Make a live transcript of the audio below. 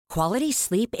Quality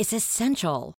sleep is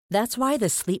essential. That's why the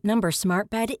Sleep Number Smart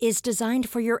Bed is designed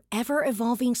for your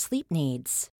ever-evolving sleep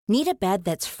needs. Need a bed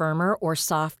that's firmer or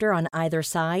softer on either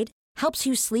side? Helps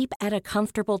you sleep at a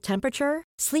comfortable temperature?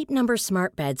 Sleep Number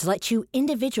Smart Beds let you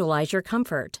individualize your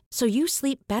comfort, so you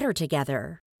sleep better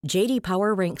together. J.D.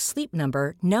 Power ranks Sleep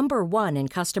Number number 1 in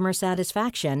customer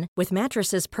satisfaction with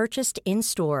mattresses purchased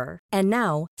in-store. And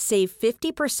now, save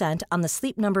 50% on the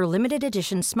Sleep Number Limited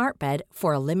Edition Smart Bed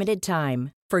for a limited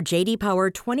time. For J.D. Power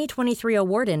 2023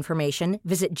 award information,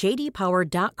 visit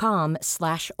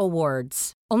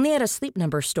jdpower.com/awards. Only at a Sleep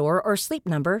Number store or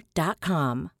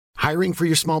sleepnumber.com. Hiring for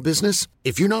your small business?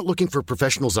 If you're not looking for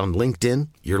professionals on LinkedIn,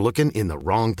 you're looking in the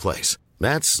wrong place.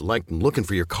 That's like looking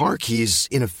for your car keys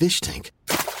in a fish tank.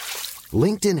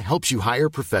 LinkedIn helps you hire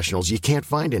professionals you can't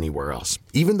find anywhere else,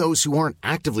 even those who aren't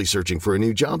actively searching for a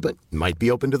new job but might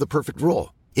be open to the perfect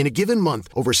role. In a given month,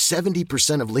 over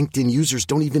 70% of LinkedIn users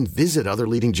don't even visit other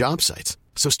leading job sites.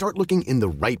 So start looking in the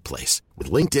right place.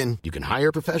 With LinkedIn, you can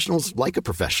hire professionals like a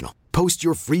professional. Post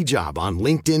your free job on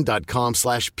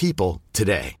linkedin.com/people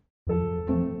today.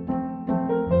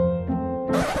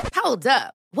 Hold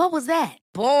up. What was that?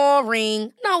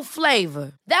 Boring. No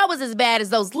flavor. That was as bad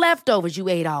as those leftovers you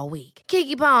ate all week.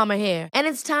 Keke Palmer here. And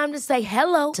it's time to say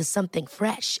hello to something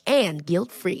fresh and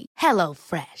guilt-free. Hello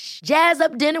Fresh. Jazz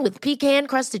up dinner with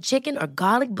pecan-crusted chicken or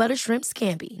garlic butter shrimp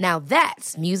scampi. Now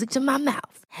that's music to my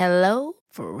mouth. Hello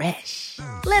Fresh.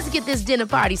 Let's get this dinner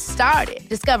party started.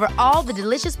 Discover all the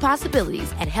delicious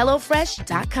possibilities at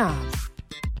hellofresh.com.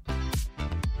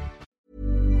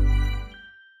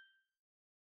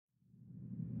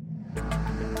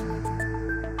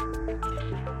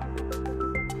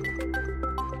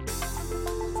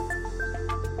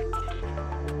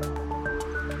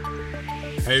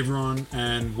 Hey everyone,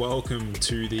 and welcome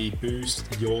to the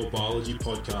Boost Your Biology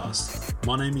podcast.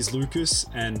 My name is Lucas,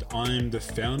 and I'm the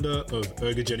founder of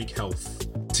Ergogenic Health.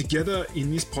 Together in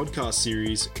this podcast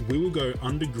series, we will go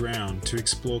underground to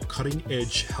explore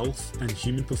cutting-edge health and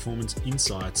human performance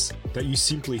insights that you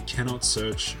simply cannot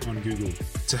search on Google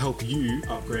to help you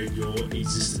upgrade your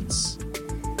existence.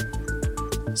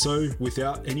 So,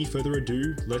 without any further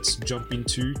ado, let's jump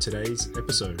into today's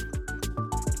episode.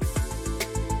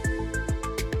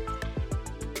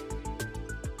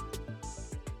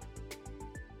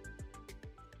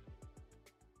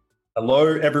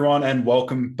 Hello, everyone, and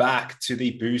welcome back to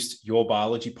the Boost Your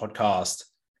Biology podcast.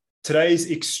 Today's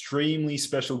extremely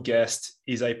special guest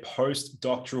is a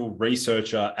postdoctoral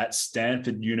researcher at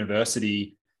Stanford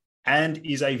University and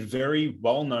is a very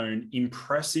well-known,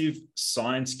 impressive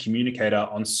science communicator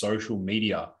on social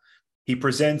media. He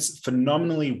presents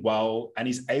phenomenally well and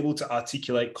is able to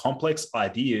articulate complex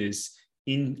ideas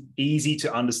in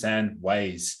easy-to-understand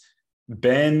ways.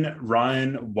 Ben,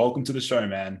 Rein, welcome to the show,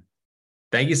 man.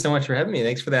 Thank you so much for having me.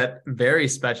 Thanks for that very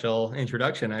special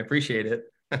introduction. I appreciate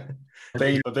it. I've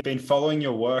been following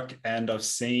your work and I've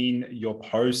seen your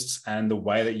posts and the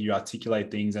way that you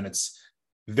articulate things, and it's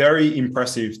very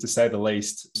impressive to say the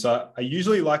least. So I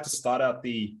usually like to start out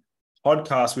the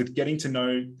podcast with getting to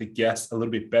know the guest a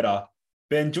little bit better.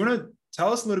 Ben, do you want to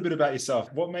tell us a little bit about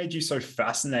yourself? What made you so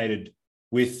fascinated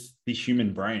with the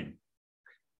human brain?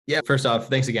 Yeah, first off,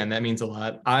 thanks again. That means a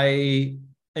lot. I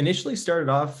initially started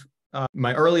off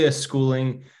my earliest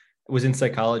schooling was in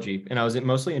psychology, and I was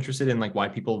mostly interested in like why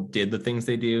people did the things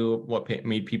they do, what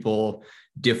made people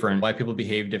different, why people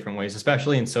behave different ways,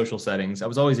 especially in social settings. I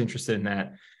was always interested in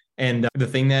that. And the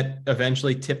thing that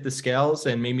eventually tipped the scales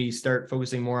and made me start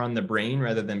focusing more on the brain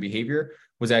rather than behavior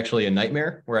was actually a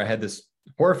nightmare where I had this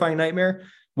horrifying nightmare,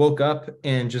 woke up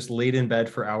and just laid in bed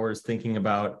for hours thinking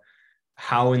about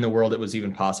how in the world it was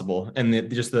even possible. And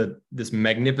this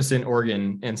magnificent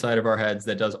organ inside of our heads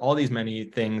that does all these many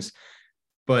things,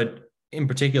 but in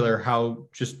particular, how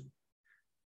just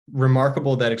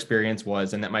remarkable that experience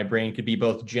was, and that my brain could be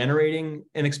both generating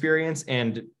an experience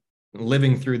and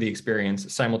living through the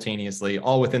experience simultaneously,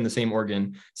 all within the same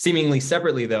organ, seemingly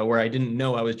separately though, where I didn't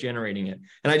know I was generating it.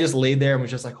 And I just laid there and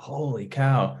was just like, holy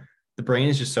cow, the brain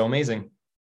is just so amazing.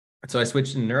 So I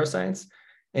switched to neuroscience.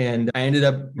 And I ended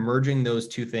up merging those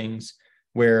two things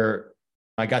where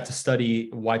I got to study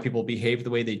why people behave the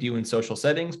way they do in social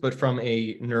settings, but from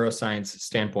a neuroscience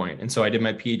standpoint. And so I did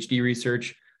my PhD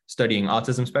research studying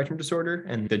autism spectrum disorder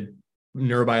and the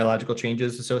neurobiological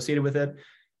changes associated with it.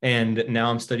 And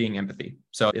now I'm studying empathy.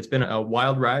 So it's been a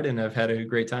wild ride and I've had a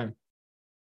great time.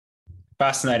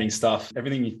 Fascinating stuff.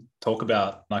 Everything you talk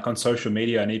about, like on social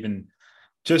media, and even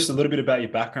just a little bit about your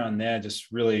background there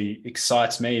just really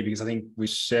excites me, because I think we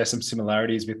share some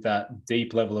similarities with that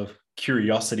deep level of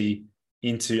curiosity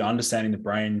into understanding the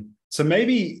brain. So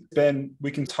maybe, Ben, we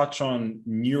can touch on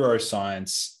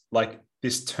neuroscience like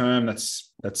this term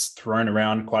that's thrown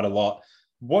around quite a lot.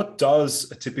 What does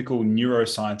a typical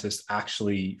neuroscientist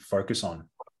actually focus on?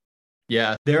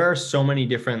 Yeah, there are so many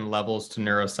different levels to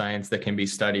neuroscience that can be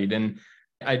studied. And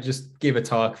I just gave a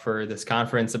talk for this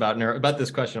conference about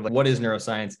this question of like, what is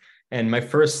neuroscience? And my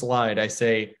first slide, I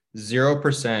say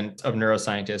 0% of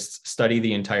neuroscientists study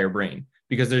the entire brain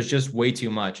because there's just way too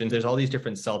much. And there's all these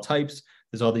different cell types.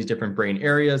 There's all these different brain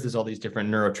areas. There's all these different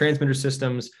neurotransmitter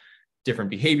systems, different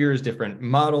behaviors, different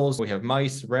models. We have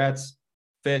mice, rats,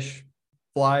 fish,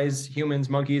 flies, humans,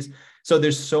 monkeys. So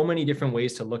there's so many different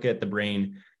ways to look at the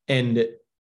brain. And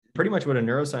pretty much what a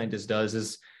neuroscientist does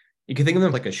is you can think of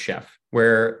them like a chef,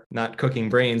 where not cooking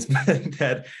brains, but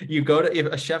that if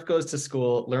a chef goes to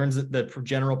school, learns the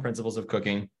general principles of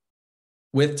cooking.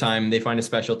 With time, they find a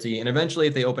specialty. And eventually,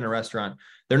 if they open a restaurant,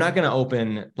 they're not going to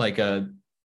open like a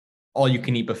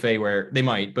all-you-can-eat buffet where they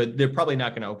might, but they're probably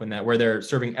not going to open that where they're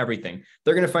serving everything.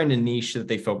 They're going to find a niche that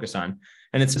they focus on.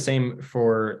 And it's the same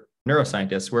for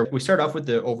neuroscientists, where we start off with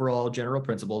the overall general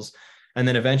principles, and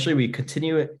then eventually we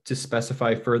continue to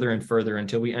specify further and further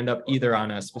until we end up either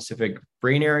on a specific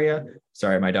brain area.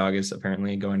 Sorry, my dog is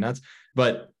apparently going nuts,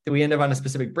 but we end up on a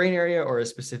specific brain area or a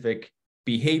specific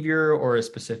behavior or a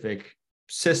specific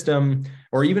system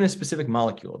or even a specific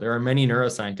molecule. There are many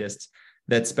neuroscientists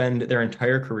that spend their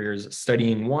entire careers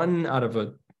studying one out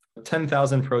of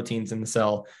 10,000 proteins in the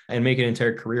cell and make an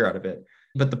entire career out of it.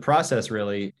 But the process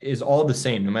really is all the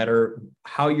same, no matter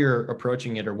how you're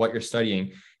approaching it or what you're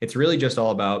studying. It's really just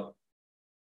all about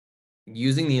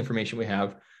using the information we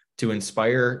have to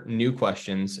inspire new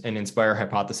questions and inspire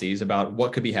hypotheses about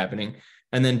what could be happening,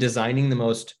 and then designing the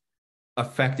most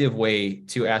effective way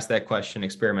to ask that question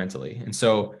experimentally. And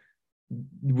so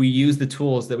we use the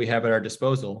tools that we have at our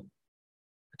disposal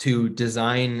to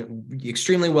design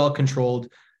extremely well-controlled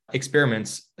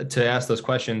experiments to ask those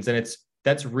questions. And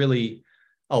that's really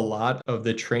a lot of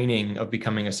the training of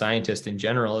becoming a scientist in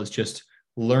general, is just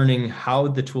learning how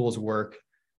the tools work,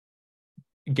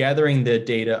 gathering the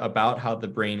data about how the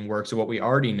brain works, or what we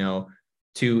already know,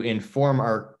 to inform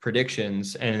our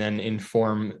predictions and then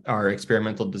inform our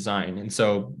experimental design. And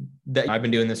so I've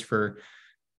been doing this for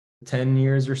 10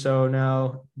 years or so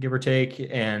now, give or take.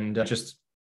 And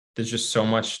there's just so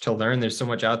much to learn. There's so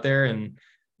much out there.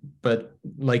 But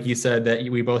like you said, that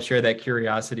we both share that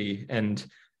curiosity, and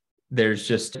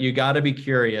you got to be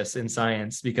curious in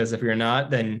science, because if you're not,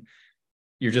 then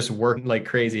you're just working like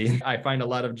crazy. I find a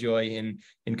lot of joy in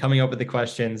coming up with the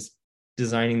questions,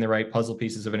 designing the right puzzle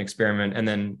pieces of an experiment, and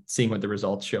then seeing what the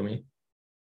results show me.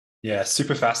 Yeah,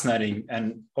 super fascinating.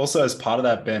 And also as part of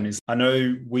that, Ben, is I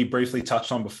know we briefly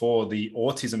touched on before the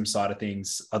autism side of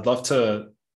things. I'd love to,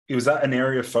 was that an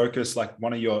area of focus, like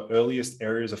one of your earliest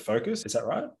areas of focus? Is that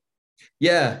right?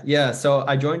 Yeah. So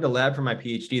I joined a lab for my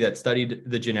PhD that studied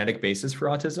the genetic basis for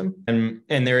autism.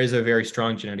 And there is a very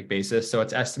strong genetic basis. So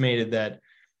it's estimated that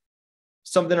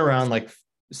something around like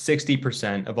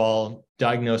 60% of all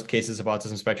diagnosed cases of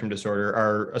autism spectrum disorder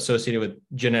are associated with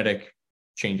genetic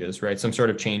changes, right? Some sort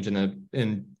of change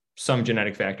in some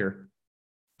genetic factor.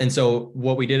 And so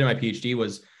what we did in my PhD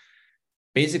was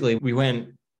basically we went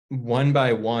one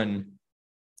by one,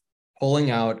 pulling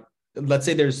out, let's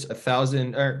say there's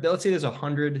 1,000, or let's say there's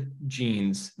 100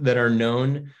 genes that are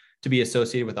known to be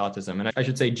associated with autism. And I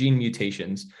should say gene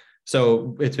mutations.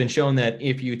 So it's been shown that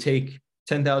if you take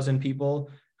 10,000 people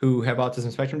who have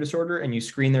autism spectrum disorder and you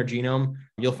screen their genome,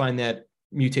 you'll find that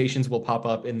mutations will pop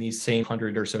up in these same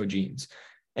 100 or so genes.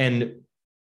 And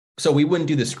so we wouldn't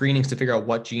do the screenings to figure out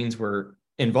what genes were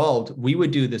involved. We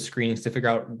would do the screenings to figure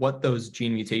out what those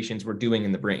gene mutations were doing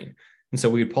in the brain. And so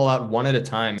we would pull out one at a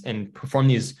time and perform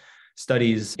these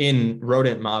studies in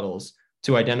rodent models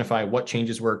to identify what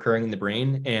changes were occurring in the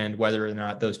brain and whether or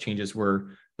not those changes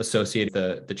were associated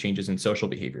with the changes in social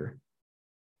behavior.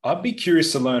 I'd be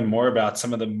curious to learn more about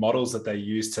some of the models that they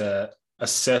use to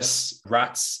assess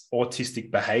rats' autistic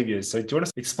behaviors. So do you want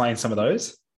to explain some of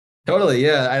those? Totally,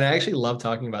 yeah. And I actually love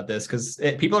talking about this because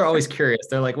people are always curious.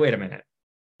 They're like, wait a minute,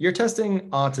 you're testing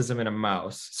autism in a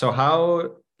mouse. So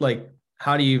how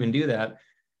do you even do that?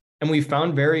 And we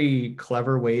found very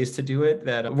clever ways to do it,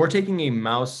 that we're taking a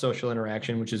mouse social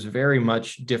interaction, which is very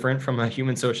much different from a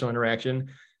human social interaction,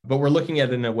 but we're looking at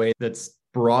it in a way that's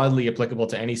broadly applicable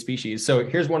to any species. So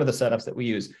here's one of the setups that we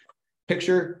use.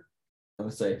 Picture,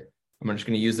 let's say, I'm just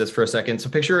going to use this for a second. So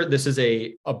picture this is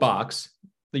a box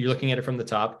that you're looking at it from the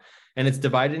top, and it's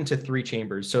divided into 3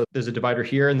 chambers. So there's a divider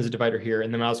here and there's a divider here,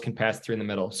 and the mouse can pass through in the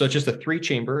middle. So it's just a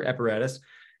 3-chamber apparatus.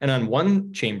 And on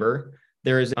one chamber,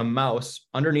 there is a mouse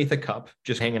underneath a cup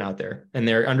just hanging out there, and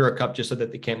they're under a cup just so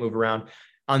that they can't move around.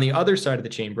 On the other side of the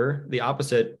chamber, the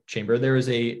opposite chamber, there is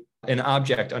a an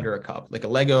object under a cup, like a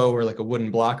Lego or like a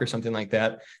wooden block or something like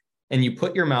that. And you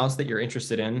put your mouse that you're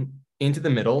interested in into the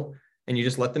middle and you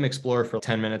just let them explore for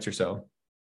 10 minutes or so.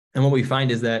 And what we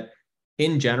find is that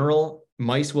in general,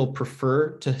 mice will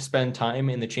prefer to spend time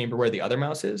in the chamber where the other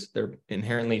mouse is. They're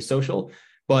inherently social.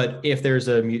 But if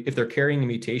they're carrying a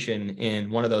mutation in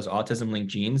one of those autism-linked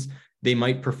genes, they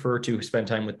might prefer to spend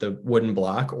time with the wooden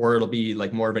block, or it'll be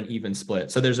like more of an even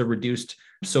split. So there's a reduced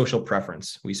social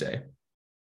preference, we say.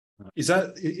 Is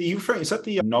that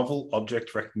the novel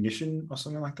object recognition or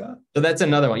something like that? So that's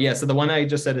another one. Yeah. So the one I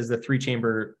just said is the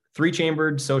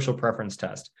three-chambered social preference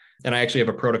test. And I actually have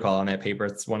a protocol on that paper.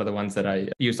 It's one of the ones that I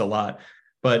used a lot.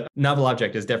 But novel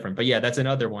object is different. But yeah, that's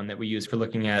another one that we use for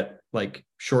looking at like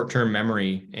short-term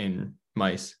memory in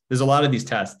mice. There's a lot of these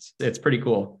tests. It's pretty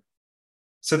cool.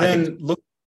 So then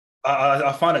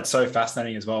I find it so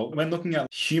fascinating as well. When looking at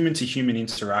human-to-human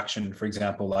interaction, for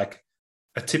example, like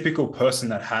a typical person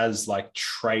that has like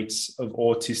traits of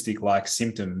autistic-like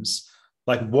symptoms,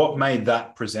 like what may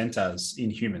that present as in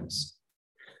humans?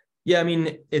 Yeah, I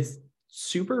mean, it's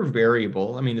super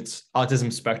variable. I mean, it's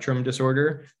autism spectrum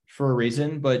disorder for a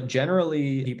reason, but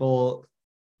generally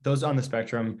those on the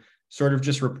spectrum sort of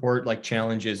just report like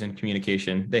challenges in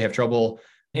communication. They have trouble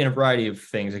in a variety of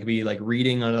things. It could be like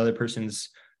reading another person's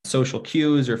social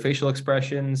cues or facial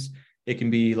expressions. It can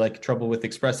be like trouble with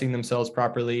expressing themselves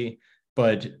properly.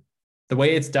 But the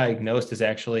way it's diagnosed is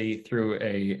actually through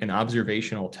an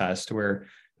observational test where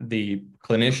the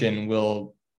clinician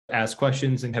will ask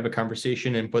questions and have a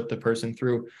conversation and put the person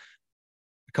through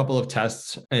a couple of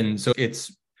tests. And so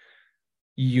it's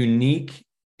unique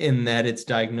in that it's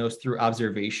diagnosed through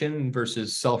observation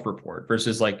versus self-report,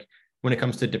 versus like when it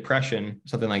comes to depression,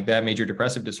 something like that, major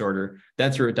depressive disorder,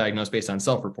 that's diagnosed based on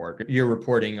self-report. You're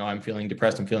reporting, oh, I'm feeling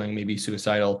depressed, I'm feeling maybe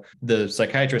suicidal. The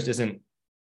psychiatrist isn't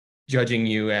judging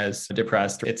you as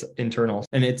depressed. It's internal.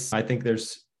 And I think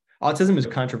autism is a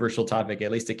controversial topic,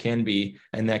 at least it can be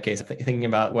in that case, thinking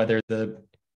about whether the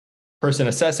person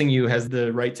assessing you has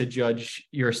the right to judge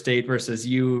your state versus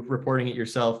you reporting it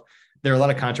yourself. There are a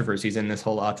lot of controversies in this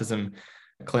whole autism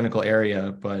clinical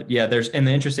area, but yeah, and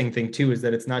the interesting thing too, is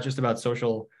that it's not just about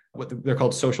what they're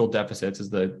called social deficits is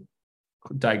the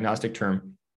diagnostic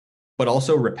term, but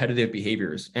also repetitive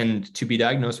behaviors. And to be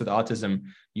diagnosed with autism,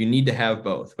 you need to have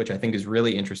both, which I think is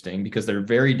really interesting because they're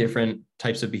very different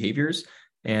types of behaviors.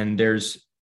 And there's,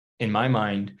 in my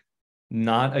mind,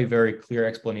 not a very clear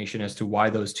explanation as to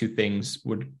why those two things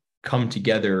would come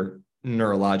together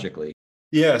neurologically.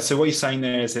 Yeah. So what you're saying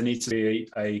there is there needs to be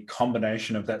a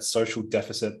combination of that social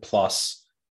deficit plus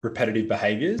repetitive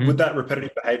behaviors. Mm-hmm. Would that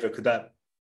repetitive behavior, could that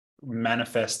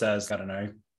manifest as, I don't know,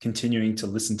 continuing to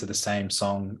listen to the same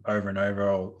song over and over,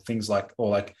 or things like, or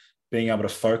like being able to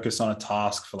focus on a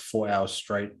task for 4 hours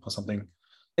straight or something?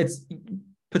 It's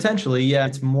potentially, yeah.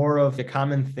 It's more of a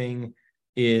common thing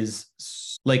is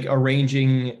like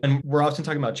arranging, and we're often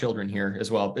talking about children here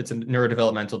as well. It's a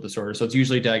neurodevelopmental disorder. So it's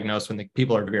usually diagnosed when the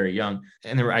people are very young.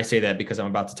 And then I say that because I'm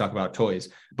about to talk about toys.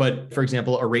 But for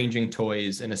example, arranging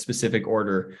toys in a specific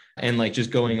order and like just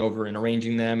going over and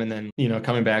arranging them and then,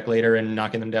 coming back later and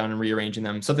knocking them down and rearranging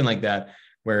them, something like that,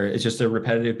 where it's just a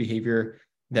repetitive behavior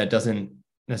that doesn't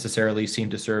necessarily seem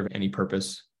to serve any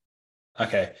purpose.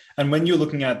 Okay. And when you're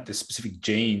looking at the specific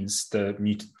genes, the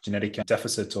genetic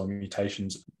deficits or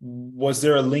mutations, was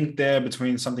there a link there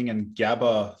between something and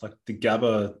GABA, like the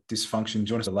GABA dysfunction? Do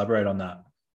you want to elaborate on that?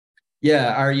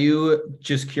 Yeah. Are you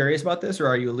just curious about this, or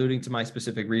are you alluding to my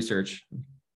specific research?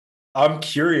 I'm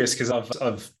curious because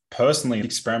I've personally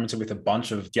experimented with a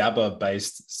bunch of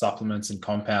GABA-based supplements and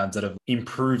compounds that have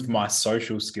improved my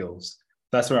social skills.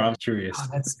 That's where I'm curious.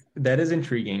 Oh, that is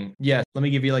intriguing. Yeah. Let me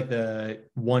give you like the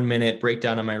 1 minute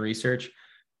breakdown of my research.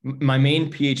 My main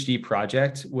PhD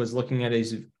project was looking at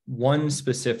one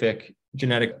specific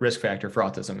genetic risk factor for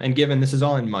autism. And given this is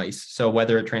all in mice, so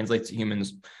whether it translates to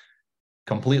humans,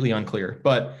 completely unclear.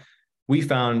 But we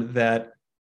found that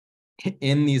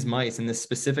in these mice, in this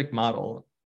specific model,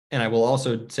 and I will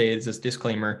also say as this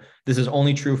disclaimer, this is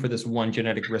only true for this one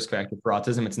genetic risk factor for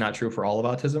autism. It's not true for all of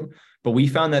autism, but we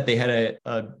found that they had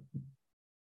a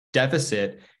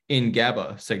deficit in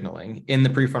GABA signaling in the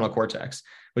prefrontal cortex,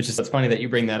 which is, it's funny that you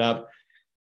bring that up.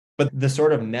 But the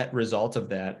sort of net result of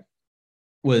that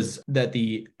was that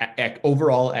the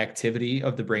overall activity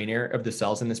of the brain area, of the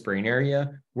cells in this brain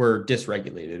area, were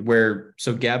dysregulated.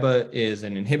 So GABA is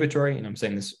an inhibitory, and I'm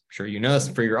saying this, I'm sure you know this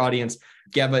for your audience,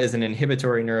 GABA is an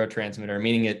inhibitory neurotransmitter,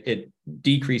 meaning it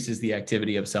decreases the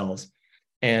activity of cells.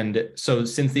 And so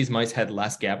since these mice had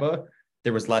less GABA,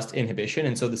 there was less inhibition,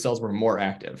 and so the cells were more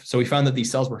active. So we found that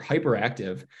these cells were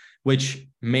hyperactive which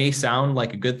may sound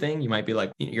like a good thing. You might be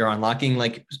like, you're unlocking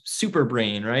like super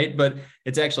brain, right? But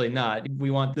it's actually not.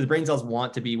 The brain cells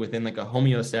want to be within like a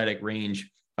homeostatic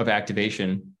range of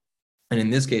activation. And in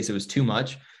this case, it was too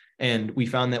much. And we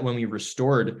found that when we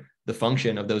restored the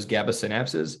function of those GABA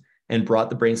synapses and brought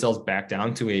the brain cells back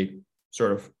down to a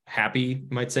sort of happy, you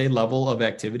might say, level of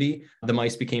activity, the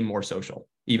mice became more social,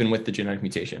 even with the genetic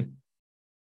mutation.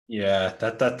 Yeah,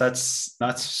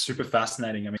 that's super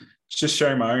fascinating. I mean, just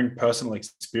sharing my own personal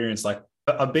experience, like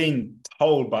I've been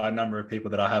told by a number of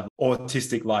people that I have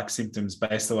autistic-like symptoms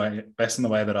based on the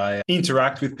way that I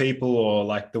interact with people, or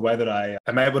like the way that I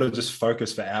am able to just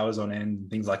focus for hours on end and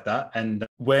things like that. And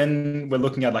when we're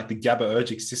looking at like the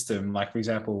GABAergic system, like for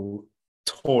example,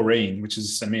 taurine, which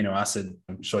is an amino acid,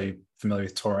 I'm sure you're familiar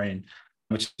with taurine,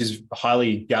 which is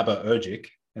highly GABAergic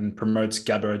and promotes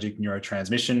GABAergic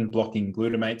neurotransmission, blocking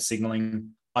glutamate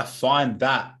signaling. I find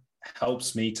that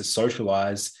helps me to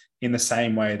socialize in the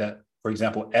same way that, for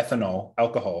example, ethanol,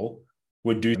 alcohol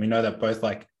would do. We know that both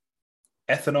like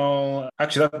ethanol,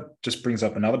 actually, that just brings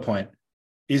up another point.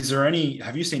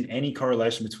 Have you seen any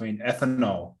correlation between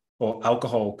ethanol or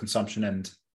alcohol consumption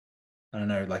and, I don't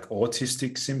know, like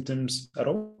autistic symptoms at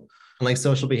all? Like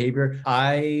social behavior?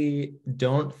 I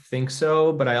don't think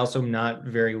so, but I also I'm not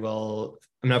very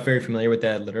familiar with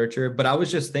that literature, but I was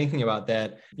just thinking about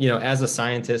that, as a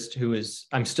scientist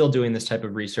I'm still doing this type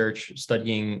of research,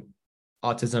 studying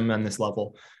autism on this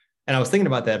level. And I was thinking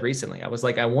about that recently. I was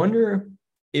like, I wonder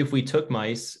if we took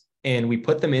mice and we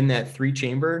put them in that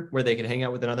 3-chamber where they could hang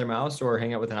out with another mouse or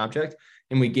hang out with an object,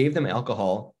 and we gave them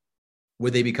alcohol,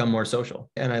 would they become more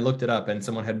social? And I looked it up and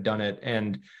someone had done it,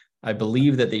 and I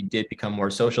believe that they did become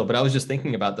more social. But I was just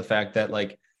thinking about the fact that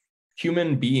like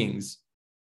human beings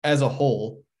as a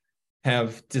whole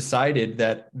have decided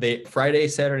that Friday,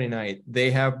 Saturday night, they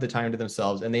have the time to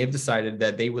themselves, and they have decided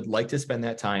that they would like to spend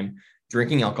that time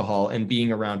drinking alcohol and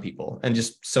being around people and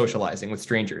just socializing with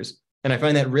strangers. And I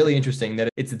find that really interesting that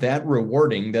it's that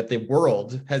rewarding that the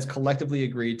world has collectively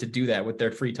agreed to do that with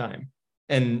their free time.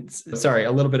 And sorry,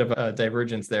 a little bit of a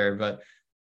divergence there, but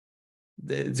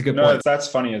it's a good point. No, that's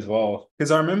funny as well.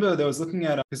 Because I remember there was looking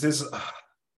at, because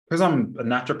I'm a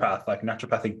naturopath, like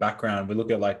naturopathic background, we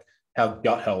look at like how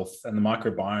gut health and the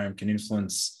microbiome can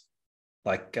influence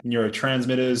like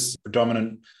neurotransmitters.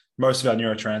 Most of our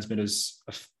neurotransmitters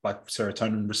like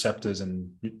serotonin receptors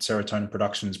and serotonin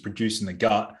production is produced in the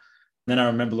gut. And then I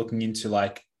remember looking into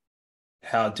like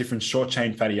how different short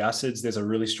chain fatty acids, there's a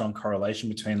really strong correlation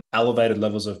between elevated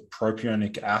levels of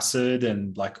propionic acid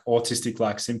and like autistic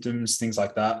like symptoms, things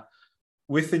like that.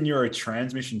 With the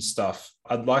neurotransmission stuff,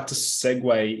 I'd like to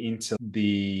segue into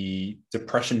the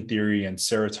depression theory and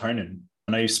serotonin.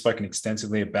 I know you've spoken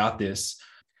extensively about this.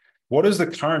 What does the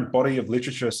current body of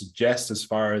literature suggest as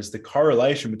far as the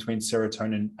correlation between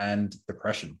serotonin and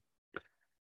depression?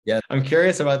 Yeah, I'm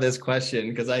curious about this question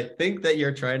because I think that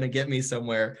you're trying to get me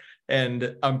somewhere,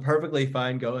 and I'm perfectly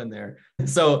fine going there.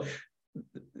 So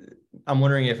I'm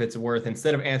wondering if it's worth,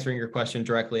 instead of answering your question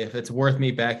directly, if it's worth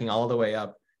me backing all the way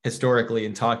up historically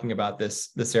and talking about the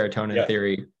serotonin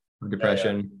theory of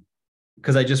depression,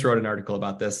 because I just wrote an article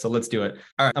about this. So let's do it.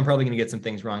 All right, I'm probably going to get some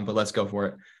things wrong, but let's go for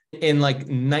it. In like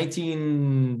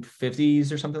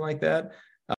 1950s or something like that,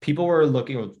 people were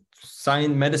looking with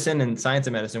science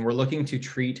of medicine were looking to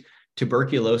treat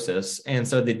tuberculosis. And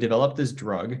so they developed this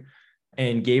drug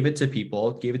and gave it to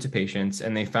patients.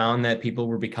 And they found that people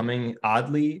were becoming,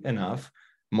 oddly enough,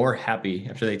 more happy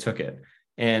after they took it.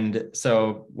 And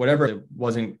so whatever, it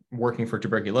wasn't working for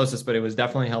tuberculosis, but it was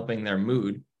definitely helping their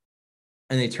mood.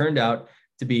 And they turned out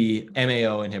to be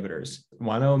MAO inhibitors,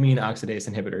 monoamine oxidase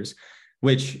inhibitors,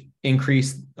 which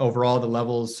increased overall the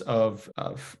levels of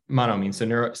monoamine, so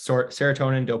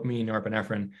serotonin, dopamine,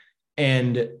 norepinephrine.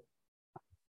 And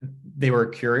they were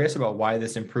curious about why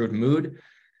this improved mood.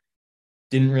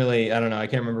 I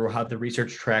can't remember how the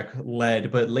research track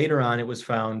led, but later on it was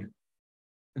found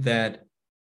that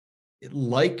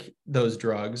like those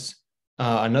drugs,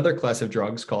 another class of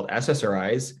drugs called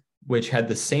SSRIs, which had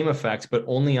the same effect, but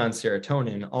only on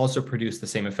serotonin, also produced the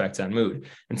same effects on mood.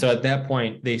 And so at that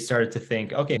point, they started to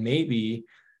think, okay, maybe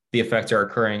the effects are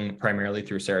occurring primarily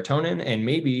through serotonin. And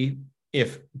maybe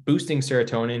if boosting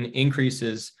serotonin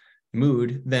increases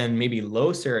mood, then maybe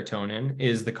low serotonin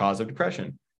is the cause of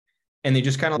depression. And they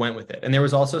just kind of went with it. And there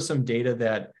was also some data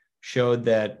that showed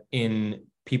that in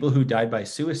people who died by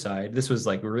suicide, this was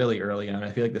like really early on,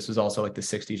 I feel like this was also like the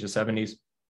 60s or 70s,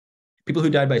 people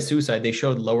who died by suicide, they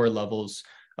showed lower levels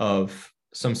of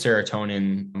some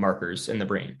serotonin markers in the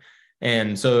brain.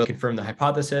 And so it confirmed the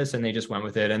hypothesis, and they just went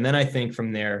with it. And then I think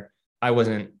from there, I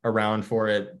wasn't around for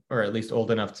it, or at least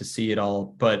old enough to see it all,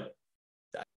 but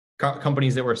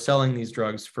companies that were selling these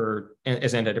drugs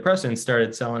as antidepressants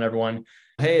started selling everyone,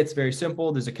 hey, it's very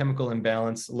simple. There's a chemical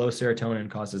imbalance. Low serotonin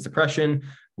causes depression.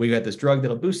 We got this drug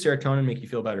that'll boost serotonin, make you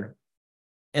feel better.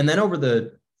 And then over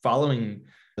the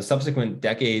subsequent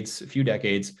decades, a few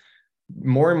decades,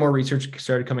 more and more research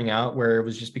started coming out where it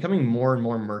was just becoming more and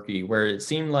more murky, where it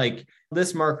seemed like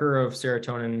this marker of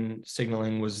serotonin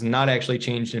signaling was not actually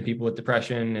changed in people with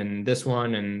depression, and this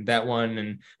one and that one,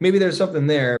 and maybe there's something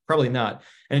there, probably not.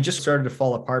 And it just started to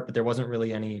fall apart, but there wasn't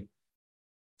really any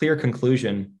clear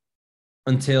conclusion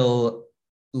until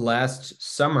last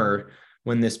summer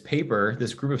when this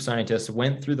group of scientists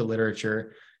went through the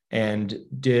literature and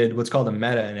did what's called a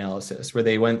meta-analysis, where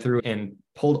they went through and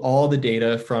pulled all the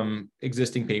data from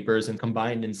existing papers and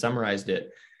combined and summarized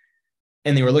it.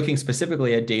 And they were looking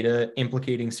specifically at data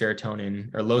implicating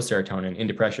serotonin or low serotonin in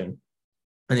depression.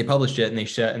 And they published it, and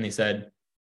they said,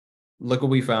 look what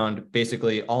we found.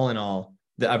 Basically, all in all,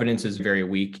 the evidence is very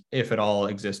weak, if at all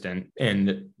existent.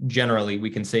 And generally, we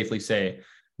can safely say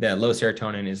that low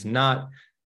serotonin is not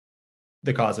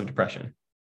the cause of depression.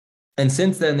 And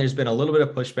since then, there's been a little bit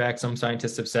of pushback. Some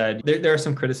scientists have said there are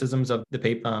some criticisms of the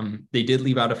paper. They did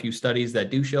leave out a few studies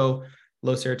that do show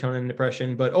low serotonin in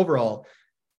depression. But overall,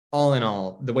 all in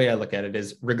all, the way I look at it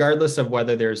is, regardless of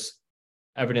whether there's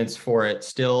evidence for it,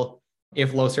 still,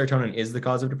 if low serotonin is the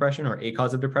cause of depression or a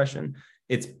cause of depression,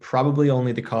 it's probably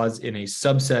only the cause in a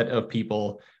subset of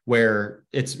people where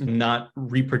it's not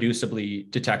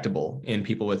reproducibly detectable in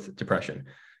people with depression.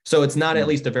 So it's not at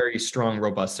least a very strong,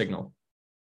 robust signal.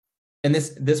 And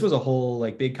this was a whole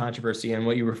big controversy. And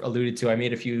what you alluded to, I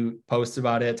made a few posts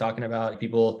about it, talking about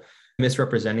people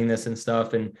misrepresenting this and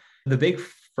stuff. And the big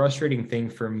frustrating thing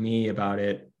for me about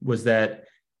it was that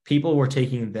people were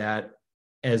taking that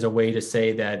as a way to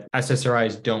say that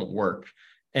SSRIs don't work.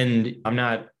 And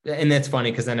and that's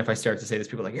funny, because then if I start to say this,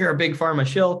 people are like, you're a big pharma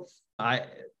shill.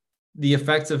 The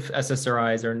effects of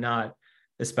SSRIs are not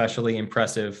especially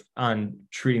impressive on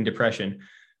treating depression.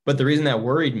 But the reason that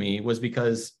worried me was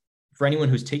because for anyone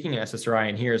who's taking an SSRI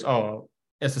and hears, oh,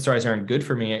 SSRIs aren't good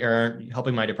for me or aren't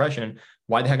helping my depression,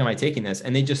 why the heck am I taking this?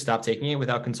 And they just stop taking it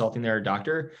without consulting their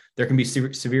doctor. There can be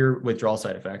severe withdrawal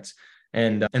side effects.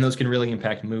 And those can really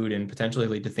impact mood and potentially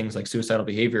lead to things like suicidal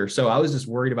behavior. So I was just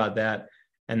worried about that.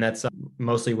 And that's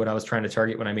mostly what I was trying to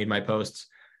target when I made my posts.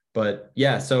 But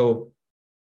yeah, so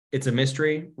it's a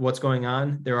mystery what's going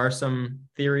on. There are some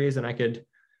theories, and I could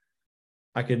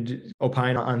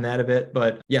opine on that a bit,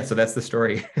 but yeah, so that's the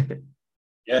story.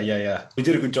 Yeah. We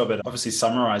did a good job at obviously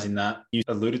summarizing that. You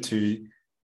alluded to,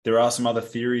 there are some other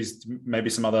theories, maybe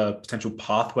some other potential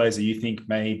pathways that you think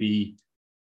maybe,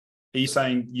 are you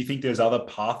saying you think there's other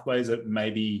pathways that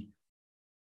may be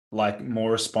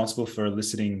more responsible for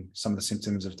eliciting some of the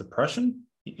symptoms of depression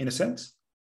in a sense?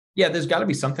 Yeah, there's got to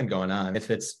be something going on. If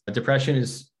depression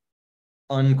is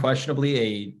unquestionably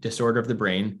a disorder of the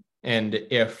brain, and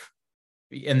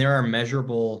there are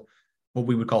measurable, what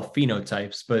we would call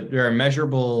phenotypes, but there are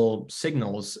measurable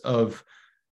signals of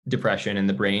depression in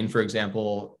the brain. For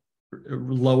example,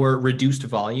 reduced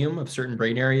volume of certain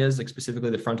brain areas, like specifically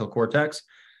the frontal cortex.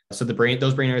 So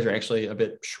those brain areas are actually a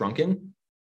bit shrunken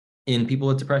in people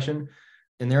with depression.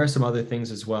 And there are some other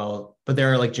things as well, but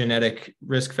there are genetic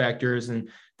risk factors, and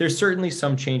there's certainly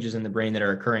some changes in the brain that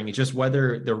are occurring. It's just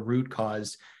whether the root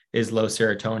cause is low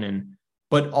serotonin.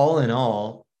 But all in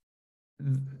all,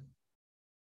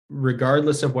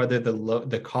 regardless of whether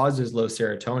the cause is low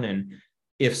serotonin,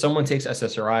 if someone takes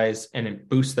SSRIs and it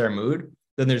boosts their mood,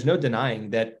 then there's no denying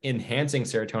that enhancing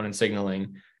serotonin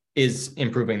signaling is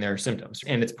improving their symptoms.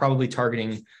 And it's probably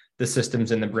targeting the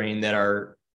systems in the brain that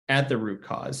are at the root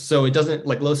cause. So it doesn't,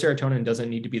 low serotonin doesn't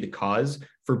need to be the cause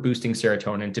for boosting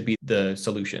serotonin to be the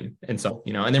solution. And so,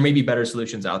 and there may be better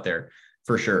solutions out there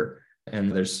for sure.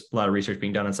 And there's a lot of research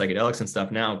being done on psychedelics and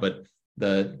stuff now, but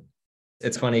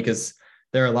it's funny because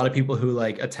there are a lot of people who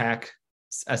attack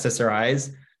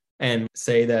SSRIs and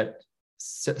say that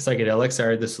psychedelics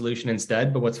are the solution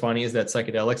instead. But what's funny is that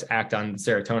psychedelics act on the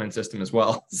serotonin system as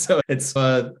well. So it's,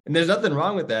 and there's nothing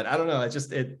wrong with that. I don't know.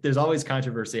 There's always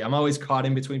controversy. I'm always caught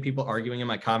in between people arguing in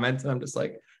my comments, and I'm just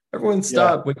like, everyone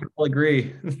stop. Yeah. We can all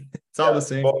agree. It's all the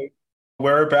same. Well,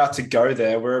 we're about to go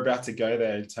there.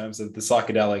 In terms of the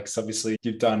psychedelics. Obviously,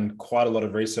 you've done quite a lot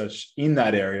of research in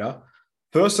that area.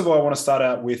 First of all, I want to start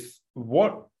out with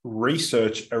what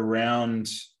research around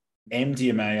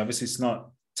MDMA. Obviously, it's not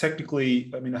technically,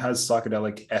 it has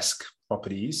psychedelic-esque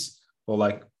properties,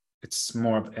 or it's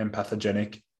more of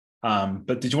empathogenic.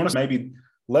 But did you want to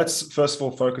let's first of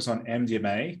all focus on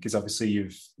MDMA, because obviously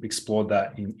you've explored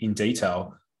that in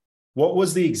detail. What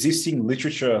was the existing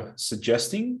literature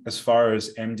suggesting as far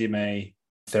as MDMA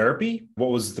therapy?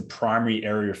 What was the primary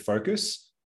area of focus?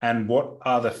 And what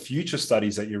are the future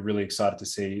studies that you're really excited to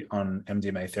see on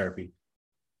MDMA therapy?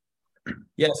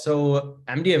 Yeah, so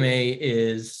MDMA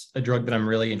is a drug that I'm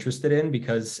really interested in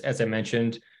because, as I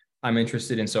mentioned, I'm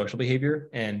interested in social behavior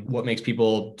and what makes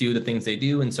people do the things they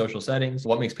do in social settings,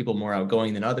 what makes people more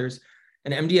outgoing than others.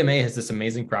 And MDMA has this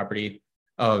amazing property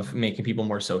of making people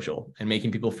more social and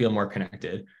making people feel more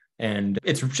connected. And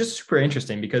it's just super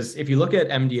interesting because if you look at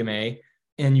MDMA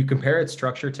and you compare its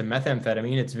structure to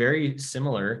methamphetamine, it's very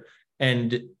similar.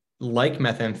 And like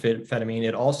methamphetamine,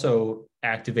 it also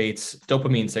activates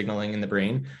dopamine signaling in the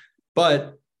brain,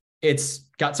 but it's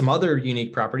got some other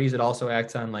unique properties. It also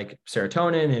acts on like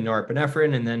serotonin and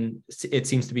norepinephrine, and then it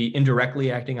seems to be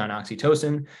indirectly acting on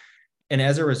oxytocin. And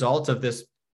as a result of this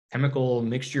chemical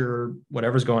mixture,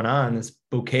 whatever's going on, this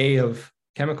bouquet of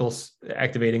chemicals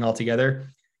activating all together,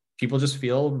 people just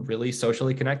feel really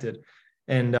socially connected.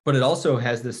 And but it also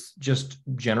has this just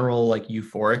general like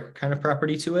euphoric kind of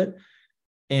property to it.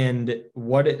 And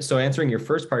so answering your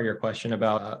first part of your question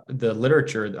about the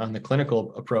literature on the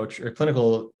clinical approach or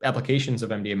clinical applications of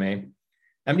MDMA,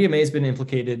 MDMA has been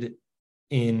implicated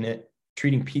in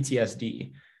treating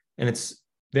PTSD. And it's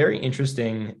very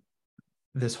interesting,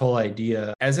 this whole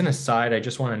idea. As an aside, I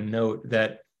just want to note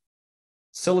that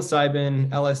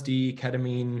psilocybin, LSD,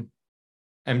 ketamine,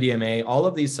 MDMA, all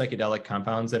of these psychedelic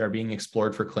compounds that are being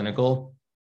explored for clinical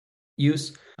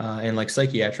use and like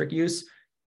psychiatric use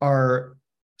are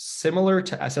similar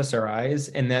to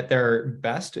SSRIs in that they're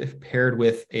best if paired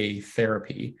with a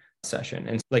therapy session.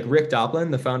 And like Rick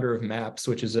Doblin, the founder of MAPS,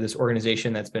 which is this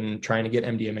organization that's been trying to get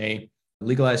MDMA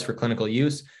legalized for clinical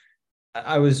use.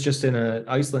 I was just in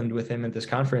Iceland with him at this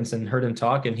conference and heard him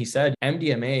talk. And he said,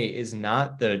 MDMA is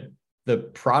not the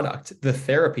product. The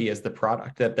therapy is the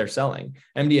product that they're selling.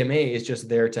 MDMA is just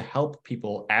there to help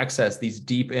people access these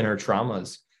deep inner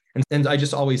traumas. And I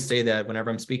just always say that whenever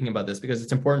I'm speaking about this, because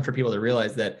it's important for people to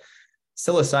realize that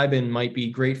psilocybin might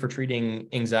be great for treating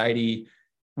anxiety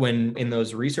when in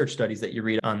those research studies that you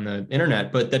read on the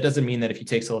internet, but that doesn't mean that if you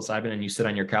take psilocybin and you sit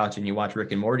on your couch and you watch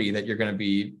Rick and Morty, that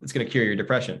it's going to cure your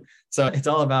depression. So it's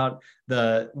all about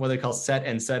what they call set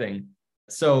and setting.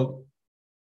 So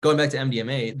going back to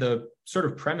MDMA, the sort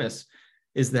of premise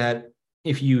is that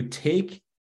if you take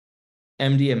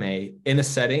MDMA in a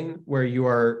setting where you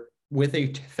are with a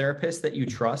therapist that you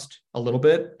trust a little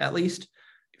bit, at least,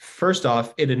 first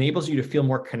off, it enables you to feel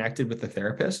more connected with the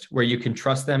therapist, where you can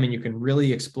trust them and you can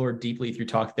really explore deeply through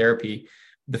talk therapy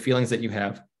the feelings that you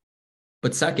have.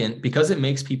 But second, because it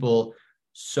makes people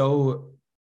so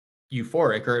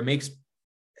euphoric, or it makes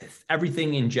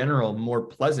everything in general more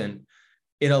pleasant,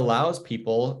 it allows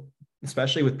people,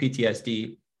 especially with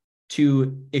PTSD,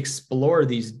 to explore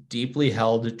these deeply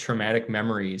held traumatic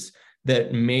memories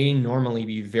that may normally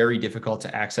be very difficult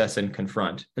to access and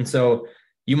confront. And so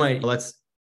you might,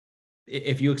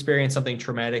 if you experience something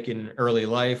traumatic in early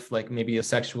life, like maybe a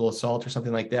sexual assault or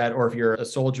something like that, or if you're a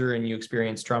soldier and you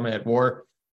experience trauma at war,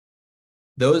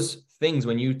 those things,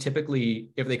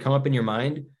 if they come up in your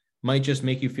mind, might just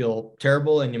make you feel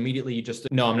terrible. And immediately you just,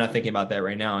 no, I'm not thinking about that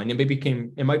right now. And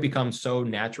it might become so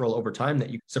natural over time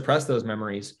that you suppress those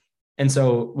memories. And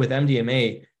so with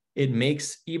MDMA, it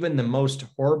makes even the most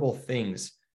horrible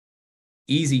things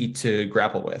easy to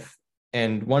grapple with.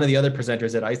 And one of the other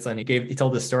presenters at Iceland, he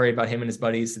told this story about him and his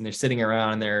buddies, and they're sitting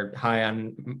around and they're high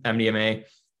on MDMA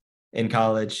in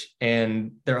college.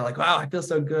 And they're like, wow, I feel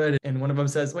so good. And one of them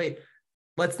says, wait,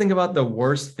 let's think about the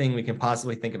worst thing we can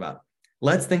possibly think about.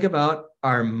 Let's think about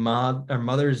our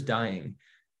mothers dying.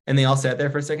 And they all sat there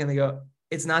for a second. They go,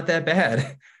 it's not that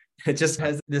bad. It just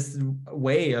has this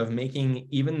way of making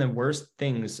even the worst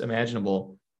things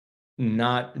imaginable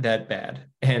not that bad.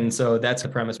 And so that's the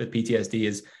premise with PTSD,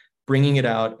 is bringing it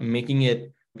out,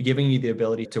 giving you the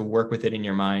ability to work with it in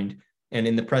your mind and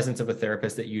in the presence of a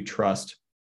therapist that you trust.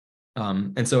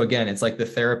 And so again, it's like the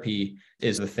therapy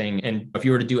is the thing. And if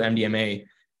you were to do MDMA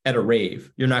at a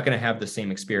rave, you're not going to have the same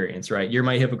experience, right? You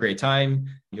might have a great time.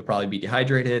 You'll probably be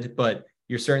dehydrated, but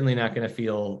you're certainly not going to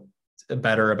feel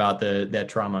better about that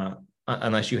trauma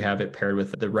unless you have it paired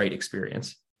with the right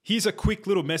experience. Here's a quick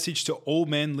little message to all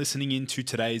men listening in to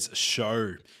today's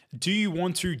show. Do you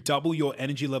want to double your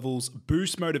energy levels,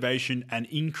 boost motivation, and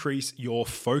increase your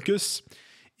focus?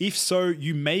 If so,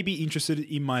 you may be interested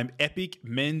in my epic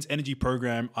men's energy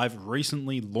program I've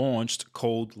recently launched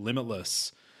called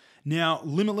Limitless. Now,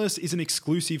 Limitless is an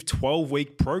exclusive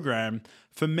 12-week program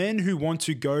for men who want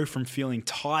to go from feeling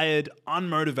tired,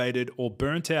 unmotivated, or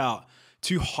burnt out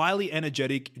to highly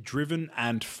energetic, driven,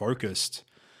 and focused.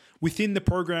 Within the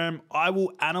program, I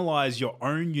will analyze your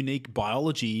own unique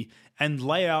biology and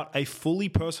lay out a fully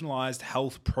personalized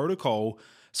health protocol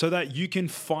so that you can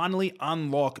finally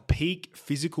unlock peak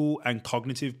physical and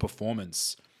cognitive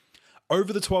performance.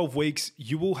 Over the 12 weeks,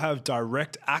 you will have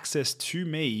direct access to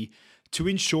me to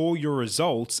ensure your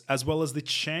results, as well as the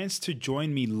chance to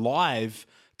join me live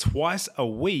twice a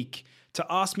week to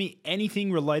ask me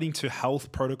anything relating to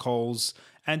health protocols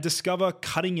and discover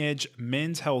cutting-edge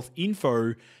men's health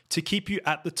info to keep you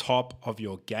at the top of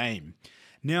your game.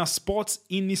 Now, spots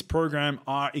in this program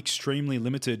are extremely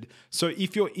limited, so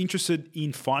if you're interested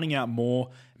in finding out more,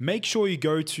 make sure you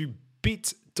go to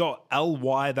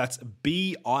bit.ly, that's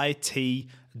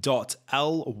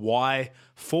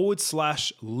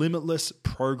bit.ly/limitless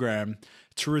program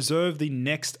to reserve the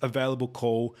next available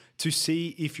call to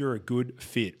see if you're a good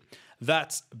fit.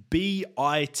 That's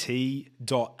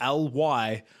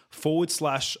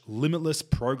bit.ly/limitless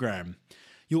program.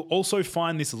 You'll also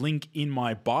find this link in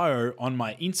my bio on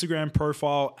my Instagram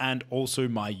profile and also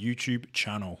my YouTube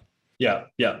channel. Yeah.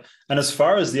 And as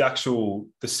far as the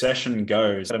session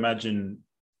goes, I'd imagine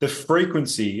the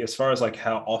frequency, as far as like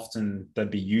how often they'd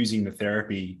be using the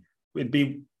therapy,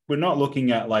 we're not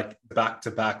looking at like back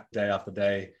to back, day after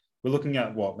day. We're looking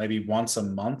at maybe once a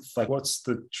month? Like, what's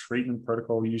the treatment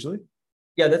protocol usually?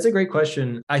 Yeah, that's a great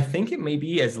question. I think it may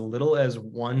be as little as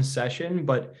one session,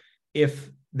 but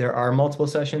if there are multiple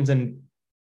sessions, and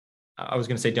I was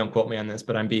going to say, don't quote me on this,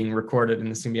 but I'm being recorded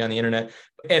and this is going to be on the internet.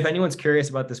 If anyone's curious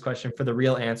about this question, for the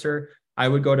real answer, I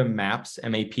would go to MAPS,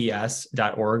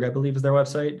 MAPS.org, I believe is their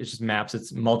website. It's just MAPS.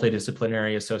 It's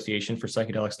Multidisciplinary Association for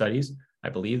Psychedelic Studies. I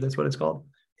believe that's what it's called.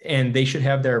 And they should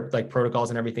have their like protocols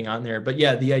and everything on there. But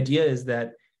yeah, the idea is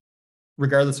that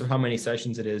regardless of how many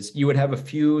sessions it is, you would have a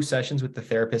few sessions with the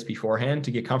therapist beforehand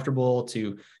to get comfortable,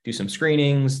 to do some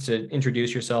screenings, to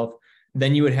introduce yourself.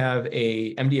 Then you would have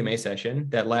a MDMA session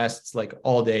that lasts like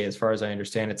all day, as far as I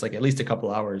understand. It's like at least a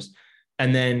couple hours.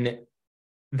 And then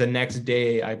the next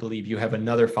day, I believe you have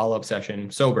another follow-up session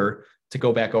sober to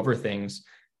go back over things.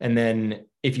 And then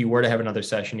if you were to have another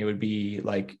session, it would be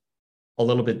like a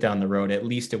little bit down the road, at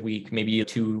least a week, maybe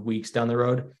 2 weeks down the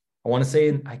road. I want to say,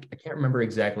 I can't remember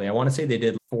exactly. I want to say they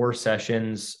did 4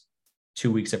 sessions, 2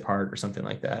 weeks apart or something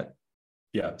like that.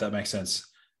 Yeah, that makes sense.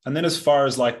 And then as far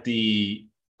as like the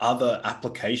other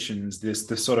applications, this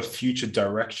sort of future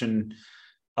direction,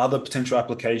 other potential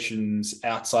applications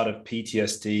outside of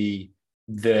PTSD,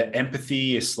 the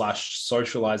empathy /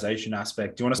 socialization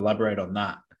aspect. Do you want to elaborate on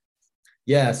that?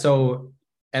 Yeah. So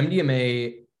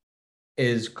MDMA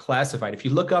is classified. If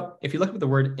you look up the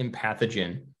word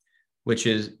empathogen, which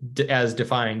is as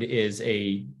defined is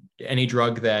any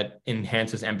drug that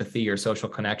enhances empathy or social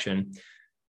connection,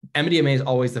 MDMA is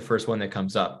always the first one that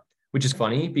comes up, which is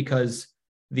funny because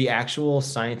the actual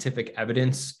scientific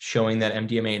evidence showing that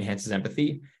MDMA enhances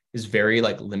empathy is very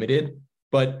limited.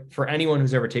 But for anyone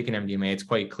who's ever taken MDMA, it's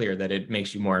quite clear that it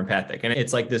makes you more empathic. And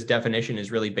it's like this definition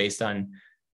is really based on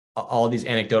all these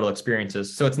anecdotal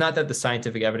experiences. So it's not that the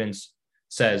scientific evidence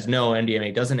says, no,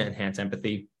 MDMA doesn't enhance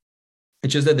empathy.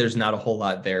 It's just that there's not a whole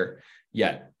lot there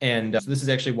yet. And so this is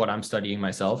actually what I'm studying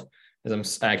myself.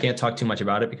 I can't talk too much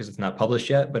about it because it's not published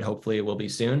yet, but hopefully it will be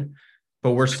soon.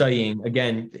 But we're studying,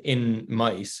 again, in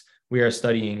mice, we are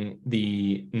studying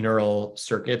the neural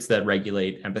circuits that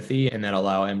regulate empathy and that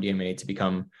allow MDMA to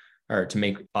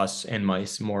make us and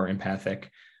mice more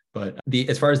empathic. But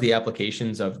as far as the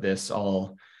applications of this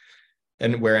all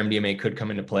and where MDMA could come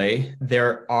into play,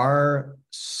 there are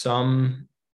some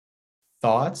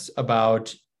thoughts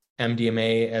about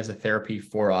MDMA as a therapy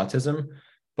for autism.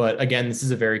 But again, this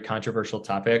is a very controversial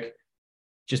topic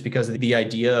just because the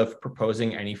idea of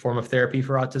proposing any form of therapy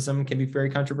for autism can be very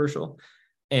controversial.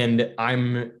 And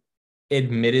I'm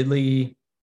admittedly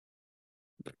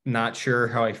not sure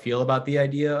how I feel about the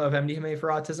idea of MDMA for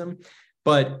autism,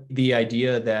 but the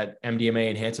idea that MDMA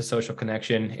enhances social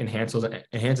connection,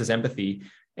 enhances empathy,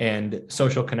 and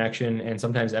social connection and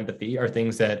sometimes empathy are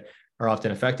things that are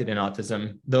often affected in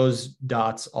autism. Those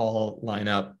dots all line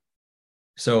up.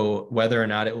 So whether or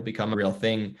not it will become a real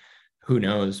thing, who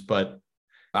knows? But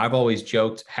I've always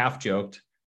half joked,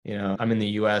 I'm in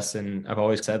the US and I've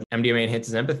always said MDMA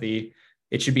enhances empathy.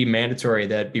 It should be mandatory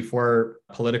that before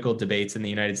political debates in the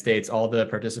United States, all the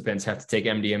participants have to take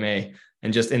MDMA,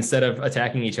 and just instead of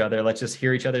attacking each other, let's just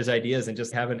hear each other's ideas and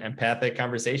just have an empathic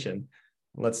conversation.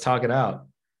 Let's talk it out.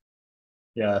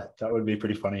 Yeah, that would be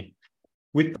pretty funny.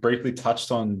 We briefly touched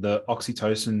on the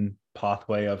oxytocin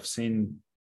pathway. I've seen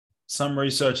some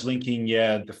research linking,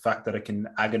 the fact that it can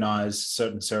agonize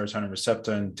certain serotonin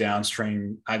receptor, and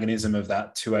downstream agonism of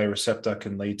that 2A receptor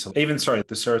can lead to the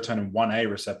serotonin 1A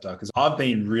receptor. Because I've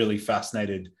been really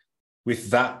fascinated with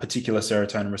that particular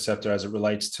serotonin receptor as it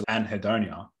relates to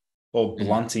anhedonia or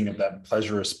blunting of that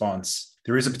pleasure response.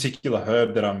 There is a particular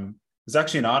herb there's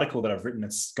actually an article that I've written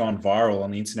that's gone viral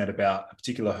on the internet about a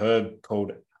particular herb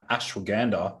called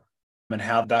ashwagandha and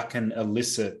how that can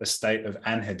elicit a state of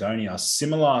anhedonia,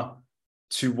 similar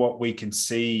to what we can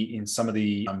see in some of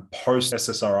the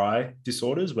post-SSRI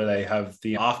disorders, where they have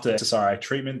the after SSRI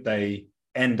treatment, they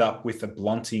end up with a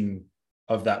blunting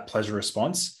of that pleasure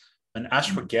response. And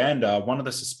ashwagandha, one of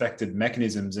the suspected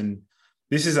mechanisms, and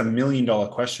this is $1 million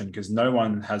question because no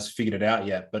one has figured it out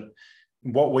yet, but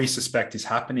what we suspect is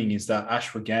happening is that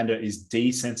ashwagandha is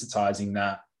desensitizing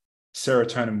that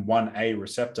serotonin 1A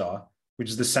receptor, which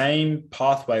is the same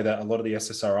pathway that a lot of the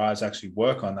SSRIs actually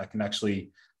work on, that can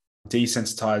actually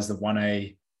desensitize the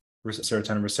 1A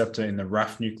serotonin receptor in the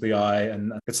RAF nuclei.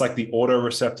 And it's like the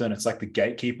autoreceptor and it's like the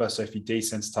gatekeeper. So if you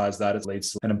desensitize that, it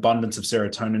leads to an abundance of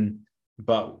serotonin.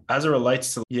 But as it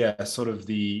relates to, sort of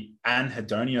the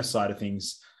anhedonia side of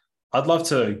things, I'd love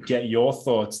to get your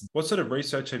thoughts. What sort of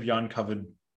research have you uncovered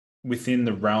within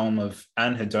the realm of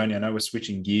anhedonia? I know we're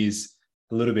switching gears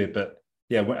a little bit, but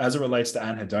as it relates to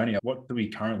anhedonia, what do we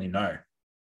currently know?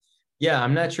 Yeah,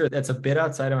 I'm not sure. That's a bit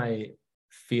outside of my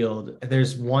field.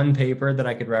 There's one paper that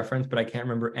I could reference, but I can't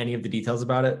remember any of the details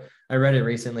about it. I read it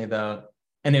recently though,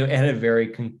 and it had a very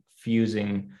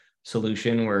confusing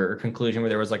conclusion where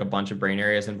there was like a bunch of brain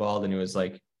areas involved and it was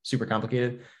like super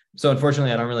complicated. So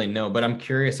unfortunately, I don't really know, but I'm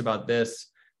curious about this.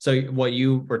 So what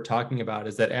you were talking about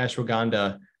is that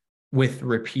ashwagandha with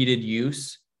repeated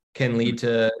use can lead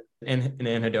to an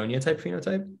anhedonia type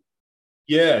phenotype?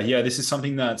 Yeah. This is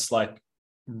something that's like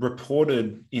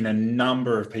reported in a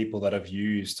number of people that have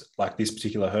used like this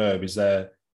particular herb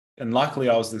and luckily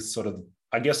I was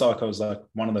I was like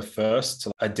one of the first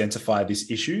to identify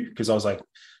this issue because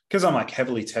I'm like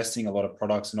heavily testing a lot of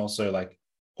products and also like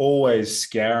always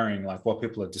scouring like what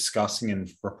people are discussing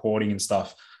and reporting and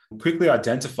stuff. Quickly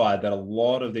identified that a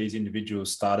lot of these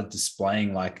individuals started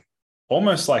displaying like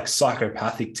almost like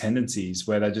psychopathic tendencies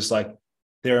where they're just like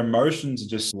their emotions are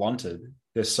just blunted.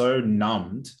 They're so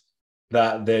numbed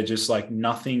that they're just like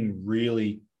nothing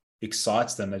really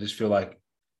excites them. They just feel like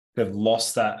they've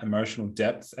lost that emotional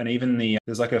depth. And even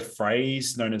there's like a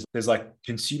phrase known as there's like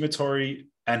consumatory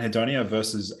anhedonia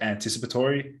versus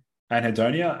anticipatory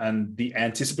anhedonia. And the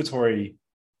anticipatory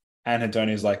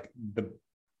anhedonia is like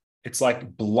it's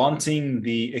like blunting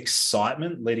the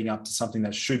excitement leading up to something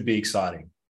that should be exciting.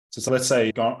 So let's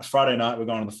say Friday night, we're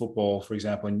going to the football, for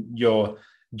example, and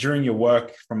during your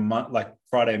work from like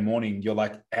Friday morning, you're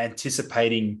like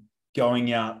anticipating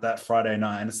going out that Friday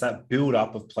night. And it's that build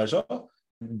up of pleasure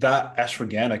that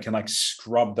ashwagandha can like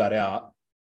scrub that out.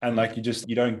 And like,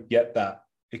 you don't get that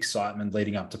excitement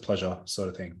leading up to pleasure sort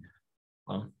of thing.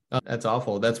 Wow. That's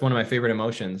awful. That's one of my favorite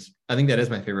emotions. I think that is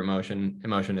my favorite emotion.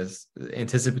 Emotion is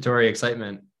anticipatory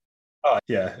excitement. Oh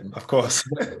yeah, of course.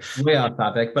 Way off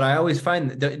topic, but I always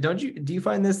find, do you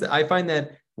find this? I find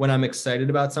that when I'm excited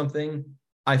about something,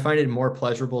 I find it more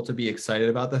pleasurable to be excited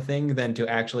about the thing than to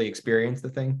actually experience the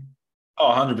thing. Oh,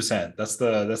 100%. That's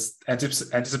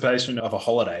anticipation of a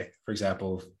holiday, for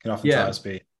example, can oftentimes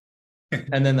be.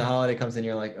 And then the holiday comes in,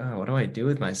 you're like, oh, what do I do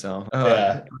with myself? Oh,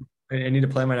 yeah. I need to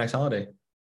plan my next holiday.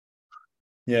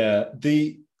 Yeah.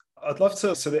 I'd love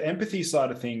to, so the empathy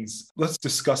side of things, let's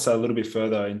discuss that a little bit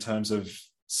further in terms of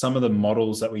some of the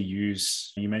models that we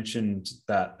use. You mentioned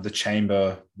that the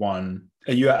chamber one.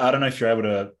 I don't know if you're able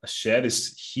to share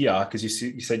this here because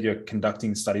you said you're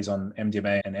conducting studies on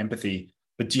MDMA and empathy,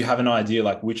 but do you have an idea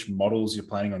like which models you're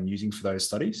planning on using for those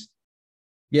studies?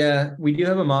 Yeah, we do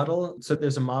have a model. So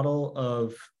there's a model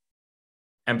of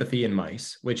empathy in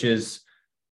mice, which is,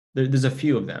 there's a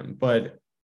few of them, but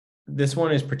this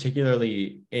one is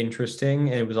particularly interesting.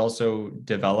 And it was also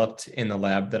developed in the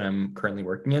lab that I'm currently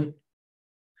working in.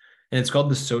 And it's called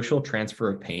the social transfer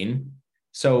of pain.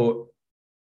 So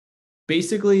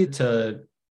basically, to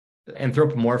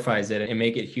anthropomorphize it and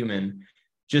make it human,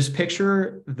 just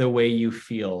picture the way you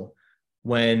feel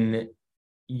when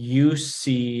you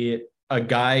see a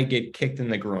guy get kicked in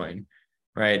the groin,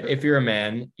 right? If you're a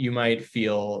man, you might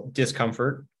feel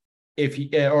discomfort. If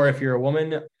you're a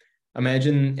woman,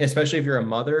 imagine, especially if you're a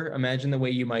mother, imagine the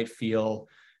way you might feel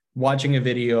watching a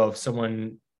video of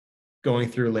someone going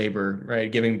through labor,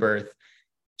 right? Giving birth.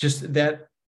 Just that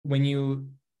when you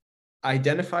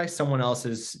identify someone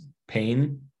else's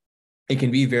pain, it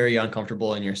can be very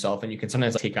uncomfortable in yourself. And you can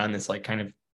sometimes take on this like kind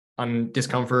of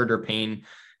discomfort or pain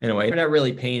in a way. Not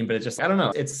really pain, but it's just, I don't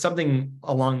know. It's something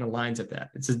along the lines of that.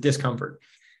 It's a discomfort.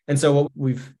 And so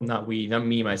what not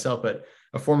me, myself, but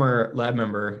a former lab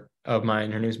member of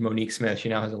mine, her name is Monique Smith. She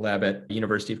now has a lab at the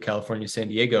University of California, San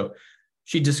Diego.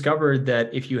 she discovered that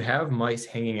if you have mice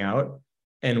hanging out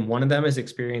and one of them is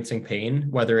experiencing pain,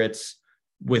 whether it's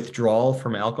withdrawal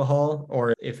from alcohol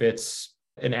or if it's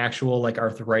an actual like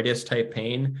arthritis type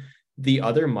pain, the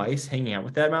other mice hanging out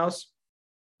with that mouse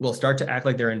will start to act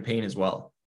like they're in pain as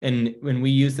well. And when we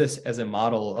use this as a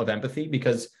model of empathy,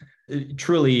 because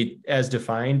truly, as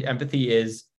defined, empathy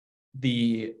is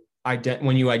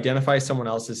when you identify someone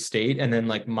else's state and then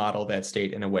like model that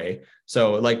state in a way.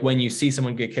 So like when you see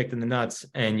someone get kicked in the nuts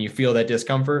and you feel that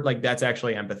discomfort, like that's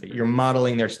actually empathy. You're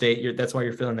modeling their state. That's why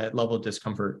you're feeling that level of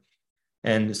discomfort.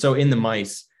 And so in the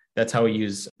mice, that's how we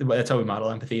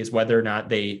model empathy, is whether or not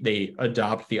they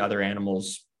adopt the other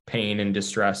animal's pain and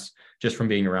distress just from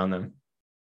being around them.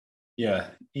 Yeah,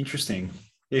 interesting.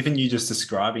 Even you just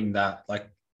describing that, like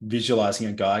visualizing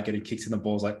a guy getting kicked in the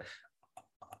balls, like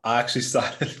I actually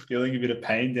started feeling a bit of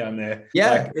pain down there.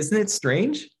 Yeah, like, isn't it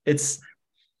strange?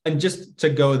 And just to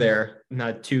go there,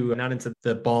 not into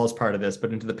the balls part of this,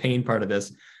 but into the pain part of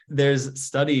this, there's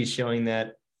studies showing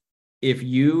that if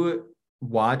you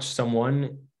watch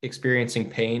someone experiencing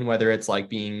pain, whether it's like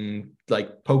being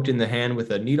like poked in the hand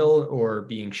with a needle or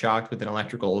being shocked with an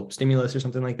electrical stimulus or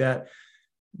something like that,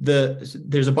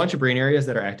 there's a bunch of brain areas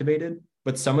that are activated,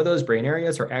 but some of those brain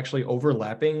areas are actually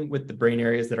overlapping with the brain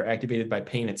areas that are activated by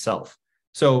pain itself.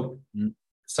 So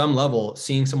some level,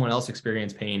 seeing someone else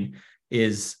experience pain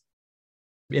is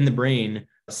in the brain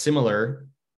similar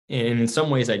and in some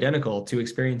ways identical to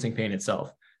experiencing pain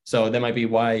itself. So that might be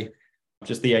why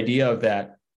just the idea of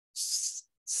that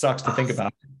sucks to think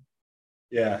about.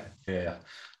 Yeah.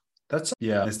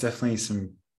 There's definitely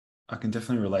I can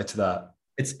definitely relate to that.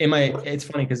 It's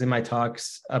funny because in my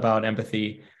talks about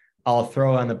empathy, I'll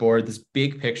throw on the board this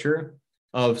big picture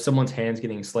of someone's hands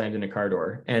getting slammed in a car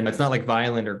door. And it's not like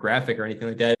violent or graphic or anything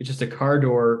like that. It's just a car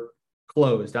door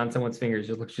closed on someone's fingers.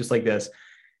 It looks just like this.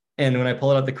 And when I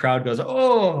pull it out, the crowd goes,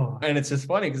 oh, and it's just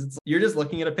funny because you're just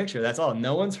looking at a picture. That's all.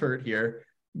 No one's hurt here,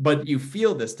 but you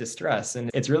feel this distress.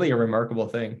 And it's really a remarkable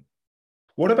thing.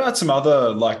 What about some other,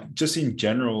 like just in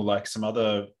general, like some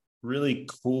other really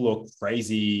cool or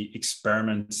crazy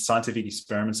scientific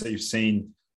experiments that you've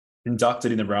seen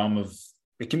conducted in the realm of,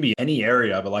 it can be any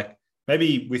area, but like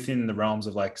maybe within the realms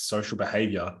of like social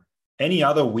behavior, any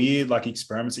other weird like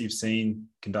experiments that you've seen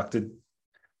conducted?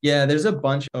 Yeah, there's a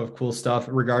bunch of cool stuff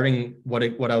regarding what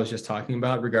I was just talking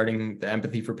about regarding the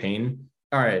empathy for pain.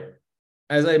 All right.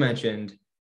 As I mentioned,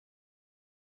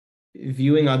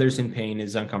 viewing others in pain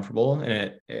is uncomfortable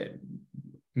and it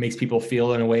makes people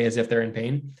feel in a way as if they're in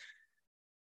pain.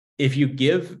 If you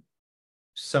give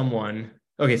someone,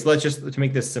 okay, so to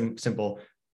make this simple,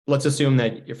 let's assume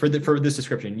that for this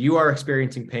description, you are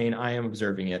experiencing pain. I am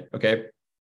observing it. Okay.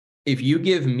 If you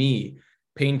give me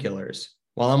painkillers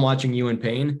while I'm watching you in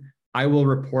pain, I will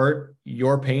report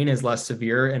your pain as less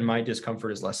severe and my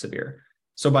discomfort is less severe.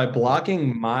 So by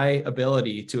blocking my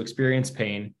ability to experience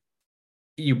pain,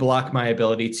 you block my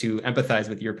ability to empathize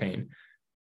with your pain.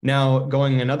 Now,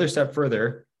 going another step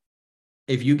further,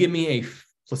 if you give me a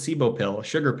placebo pill, a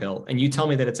sugar pill, and you tell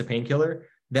me that it's a painkiller,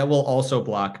 that will also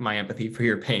block my empathy for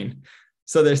your pain.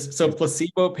 So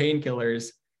placebo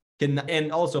painkillers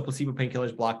and also placebo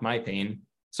painkillers block my pain.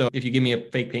 So if you give me a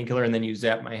fake painkiller and then you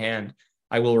zap my hand,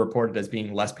 I will report it as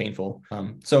being less painful.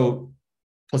 So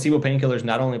placebo painkillers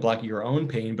not only block your own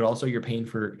pain, but also your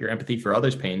empathy for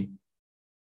others' pain.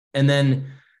 And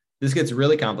then this gets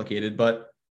really complicated, but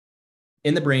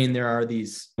in the brain, there are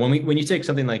these, when you take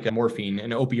something like a morphine,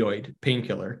 an opioid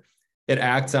painkiller, it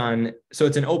acts on, so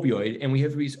it's an opioid, and we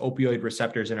have these opioid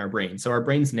receptors in our brain. So our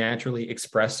brains naturally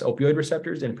express opioid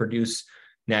receptors and produce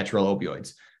natural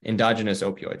opioids, endogenous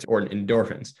opioids or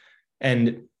endorphins.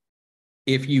 And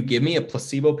if you give me a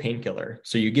placebo painkiller,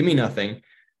 so you give me nothing,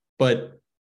 but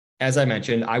as I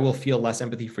mentioned, I will feel less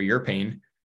empathy for your pain.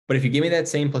 But if you give me that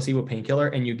same placebo painkiller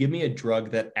and you give me a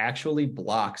drug that actually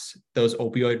blocks those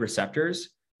opioid receptors,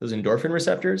 those endorphin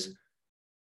receptors,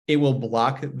 it will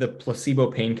block the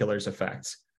placebo painkiller's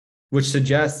effects, which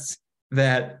suggests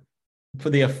that for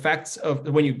the effects of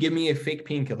when you give me a fake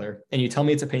painkiller and you tell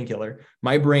me it's a painkiller,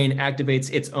 my brain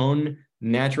activates its own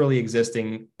naturally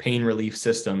existing pain relief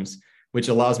systems, which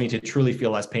allows me to truly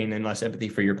feel less pain and less empathy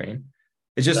for your pain.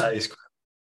 It's just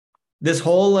this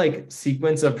whole like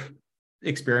sequence of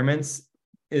experiments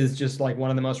is just like one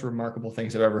of the most remarkable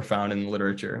things I've ever found in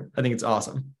literature. I think it's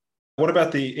awesome. What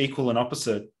about the equal and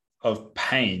opposite of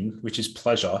pain, which is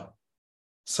pleasure?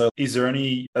 So is there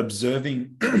any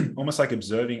almost like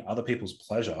observing other people's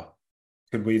pleasure?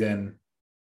 Could we then?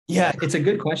 Yeah, it's a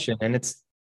good question. And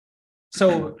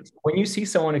so when you see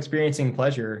someone experiencing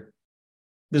pleasure,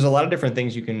 there's a lot of different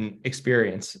things you can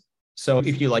experience. So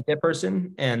if you like that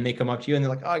person and they come up to you and they're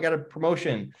like, oh, I got a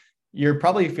promotion, you're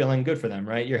probably feeling good for them,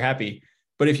 right? You're happy.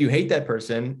 But if you hate that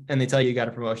person and they tell you got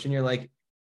a promotion, you're like,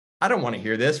 I don't want to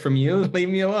hear this from you. Leave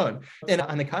me alone. And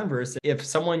on the converse, if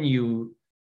someone you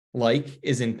like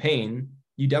is in pain,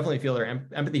 you definitely feel their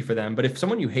empathy for them. But if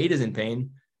someone you hate is in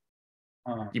pain,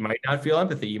 you might not feel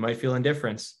empathy. You might feel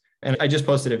indifference. And I just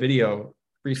posted a video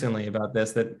recently about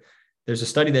this, that there's a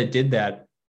study that did that.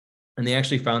 And they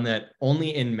actually found that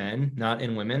only in men, not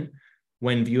in women,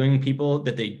 when viewing people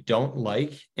that they don't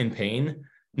like in pain,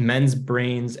 men's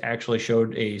brains actually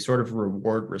showed a sort of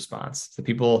reward response to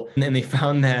people. And they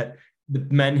found that the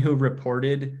men who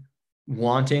reported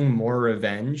wanting more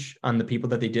revenge on the people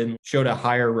that they didn't showed a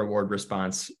higher reward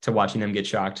response to watching them get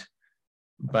shocked,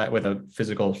 but with a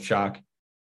physical shock.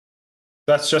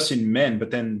 That's just in men,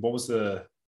 but then what was the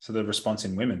response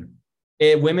in women?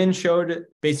 Women showed,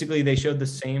 basically they showed the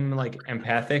same like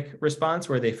empathic response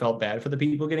where they felt bad for the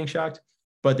people getting shocked,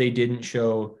 but they didn't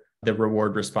show the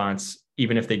reward response,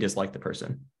 even if they disliked the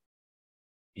person.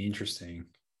 Interesting.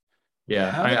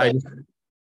 Yeah.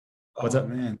 What's up?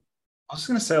 Man. I was just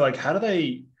going to say, like, how do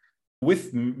they,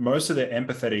 with most of the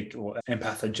empathetic or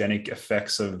empathogenic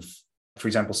effects of, for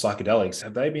example, psychedelics,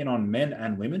 have they been on men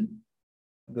and women,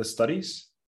 the studies?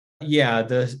 Yeah,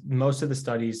 most of the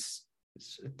studies,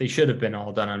 they should have been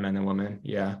all done on men and women.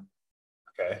 Yeah.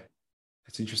 Okay.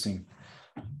 That's interesting.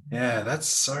 Yeah, that's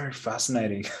so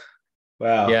fascinating.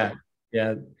 Wow.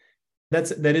 Yeah.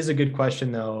 That is a good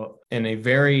question, though, in a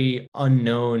very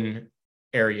unknown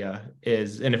area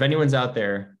is, and if anyone's out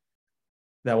there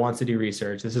that wants to do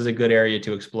research, this is a good area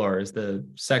to explore, is the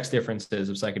sex differences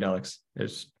of psychedelics.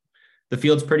 The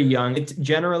field's pretty young. It's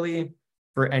generally,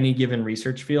 for any given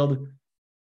research field,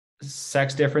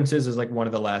 sex differences is like one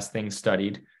of the last things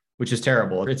studied, which is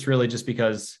terrible. It's really just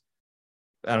because,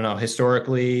 I don't know,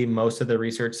 historically, most of the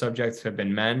research subjects have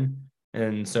been men.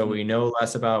 And so we know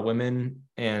less about women.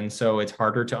 And so it's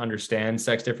harder to understand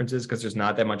sex differences because there's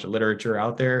not that much literature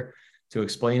out there to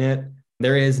explain it.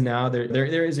 There is now,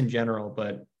 there is in general,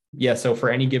 but yeah. So for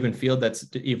any given field that's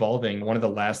evolving, one of the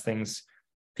last things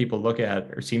people look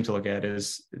at or seem to look at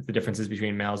is the differences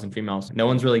between males and females. No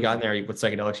one's really gotten there with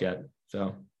psychedelics yet.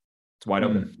 So it's wide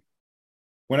open.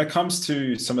 When it comes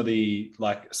to some of the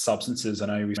like substances, I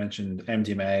know we mentioned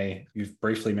MDMA, you've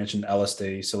briefly mentioned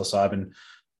LSD, psilocybin.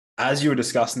 As you were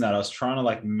discussing that, I was trying to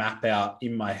like map out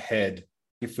in my head,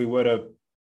 if we were to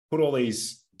put all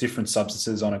these different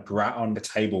substances on the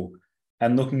table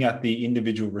and looking at the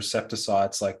individual receptor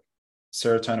sites like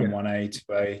serotonin 1A,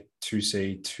 2A,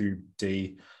 2C,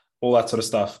 2D, all that sort of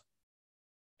stuff,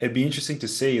 it'd be interesting to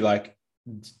see, like,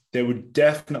 there would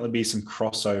definitely be some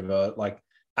crossover, like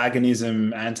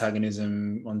agonism,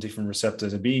 antagonism on different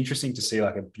receptors. It'd be interesting to see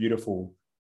like a beautiful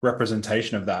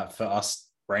representation of that for us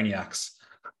brainiacs.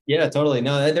 Yeah, totally.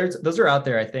 No, those are out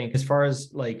there, I think. As far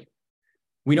as like,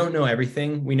 we don't know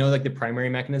everything. We know like the primary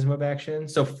mechanism of action.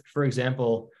 So for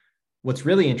example, what's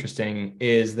really interesting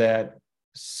is that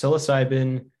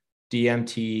psilocybin,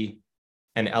 DMT,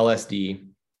 and LSD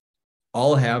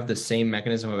all have the same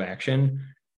mechanism of action,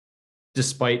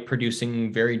 despite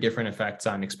producing very different effects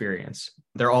on experience.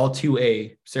 They're all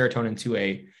 2A, serotonin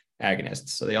 2A agonists.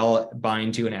 So they all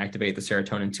bind to and activate the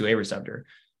serotonin 2A receptor.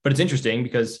 But it's interesting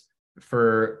because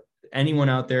for anyone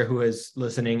out there who is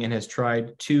listening and has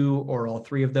tried 2 or all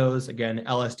 3 of those, again,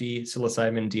 LSD,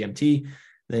 psilocybin, DMT,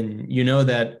 then you know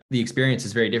that the experience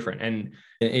is very different. And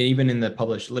even in the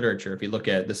published literature, if you look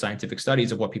at the scientific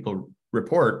studies of what people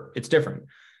report, it's different.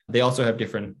 They also have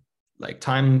different like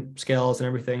time scales and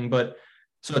everything. But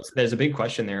so there's a big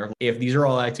question there. If these are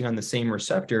all acting on the same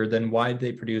receptor, then why do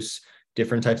they produce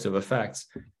different types of effects?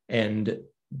 And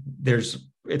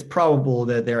it's probable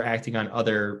that they're acting on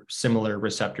other similar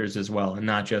receptors as well, and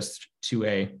not just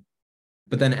 2A.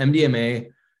 But then MDMA,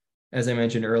 as I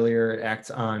mentioned earlier, it acts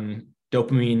on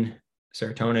dopamine,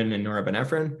 serotonin, and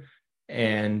norepinephrine.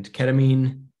 And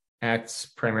ketamine acts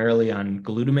primarily on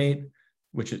glutamate,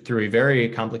 which is through a very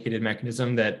complicated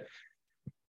mechanism that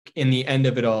in the end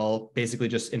of it all basically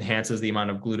just enhances the amount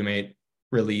of glutamate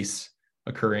release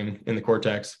occurring in the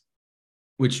cortex,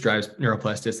 which drives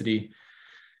neuroplasticity.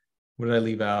 What did I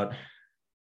leave out?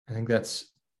 I think those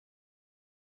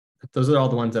are all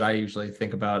the ones that I usually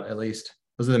think about, at least.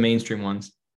 Those are the mainstream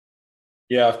ones.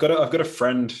 Yeah, I've got a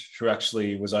friend who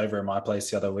actually was over at my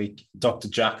place the other week, Dr.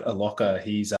 Jack Aloka.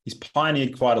 He's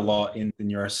pioneered quite a lot in the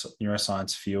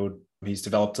neuroscience field. He's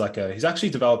actually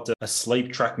developed a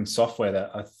sleep tracking software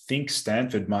that I think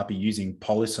Stanford might be using,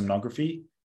 polysomnography.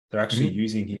 They're actually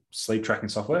using his sleep tracking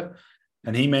software.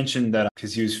 And he mentioned that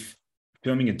because he was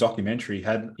filming a documentary,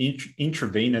 had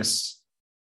intravenous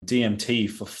DMT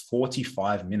for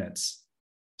 45 minutes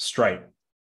straight.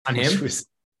 On him?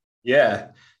 Yeah.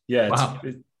 Wow.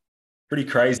 It's pretty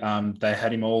crazy. They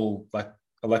had him all like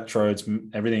electrodes,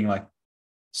 everything like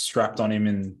strapped on him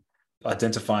and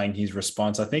identifying his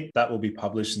response. I think that will be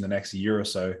published in the next year or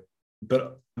so.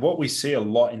 But what we see a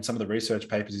lot in some of the research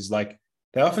papers is like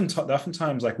they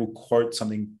oftentimes like will quote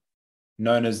something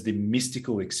known as the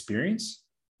mystical experience.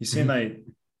 You see,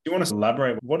 you want to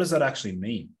elaborate? What does that actually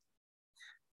mean?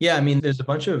 Yeah, I mean, there's a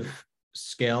bunch of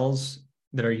scales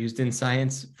that are used in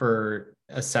science for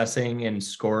assessing and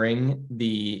scoring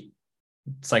the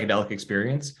psychedelic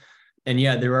experience. And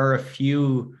yeah, there are a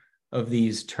few of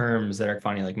these terms that are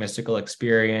funny, like mystical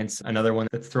experience. Another one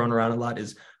that's thrown around a lot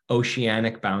is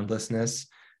oceanic boundlessness,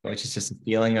 which is just a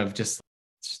feeling of just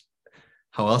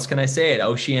how else can I say it?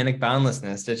 Oceanic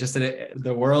boundlessness. It's just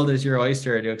the world is your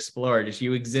oyster to explore. Just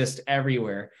you exist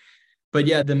everywhere. But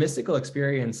yeah, the mystical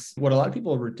experience, what a lot of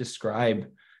people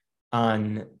describe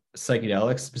on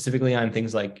psychedelics, specifically on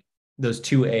things like those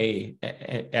 2A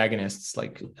agonists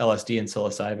like LSD and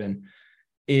psilocybin,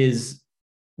 is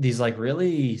these like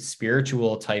really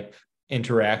spiritual type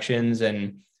interactions.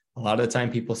 And a lot of the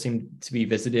time people seem to be being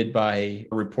visited by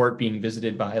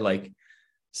like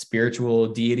spiritual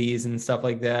deities and stuff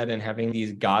like that, and having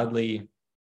these godly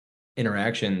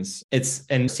interactions.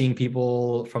 And seeing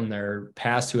people from their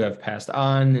past who have passed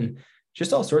on and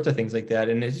just all sorts of things like that.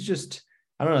 And it's just,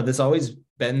 I don't know, this always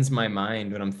bends my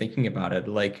mind when I'm thinking about it.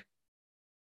 Like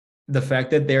the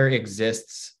fact that there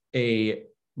exists a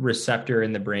receptor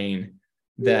in the brain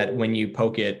that when you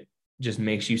poke it just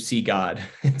makes you see God.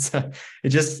 It's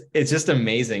just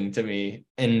amazing to me.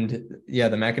 And yeah,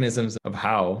 the mechanisms of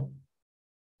how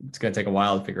it's going to take a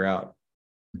while to figure out.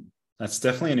 That's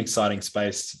definitely an exciting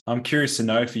space. I'm curious to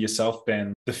know for yourself,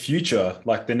 Ben, the future,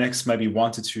 like the next maybe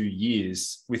 1 to 2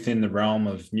 years within the realm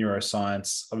of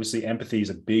neuroscience. Obviously, empathy is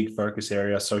a big focus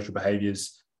area, social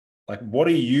behaviors. Like, what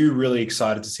are you really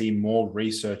excited to see more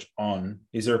research on?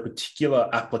 Is there a particular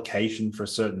application for a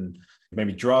certain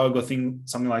maybe drug or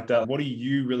something like that? What are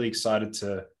you really excited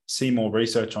to see more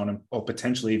research on, or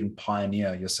potentially even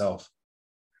pioneer yourself?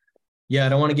 Yeah, I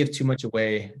don't want to give too much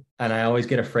away, and I always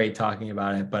get afraid talking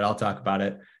about it, but I'll talk about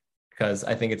it because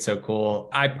I think it's so cool.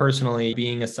 I personally,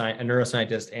 being a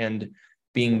neuroscientist and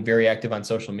being very active on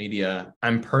social media,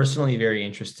 I'm personally very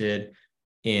interested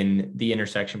in the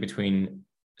intersection between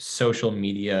social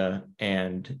media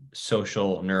and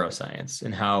social neuroscience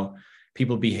and how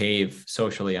people behave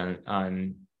socially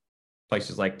on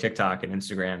places like TikTok and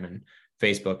Instagram and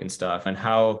Facebook and stuff, and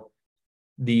how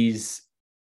these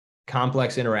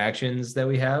complex interactions that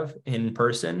we have in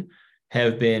person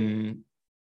have been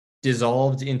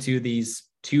dissolved into these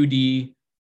 2D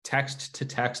text to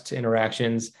text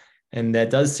interactions. And that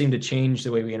does seem to change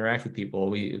the way we interact with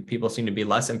people. People seem to be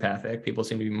less empathic. People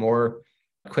seem to be more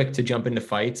quick to jump into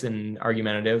fights and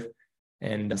argumentative.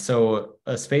 And so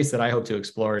a space that I hope to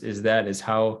explore is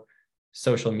how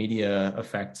social media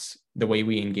affects the way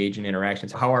we engage in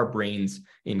interactions, how our brains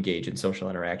engage in social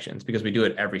interactions, because we do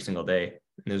it every single day.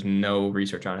 And there's no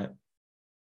research on it.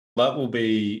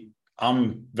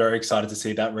 I'm very excited to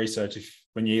see that research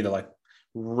when you either like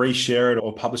reshare it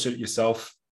or publish it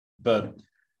yourself. But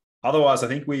otherwise, I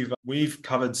think we've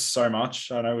covered so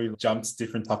much. I know we've jumped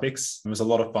different topics. It was a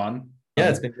lot of fun. Yeah,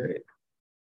 it's been great.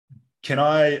 Can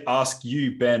I ask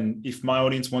you, Ben, if my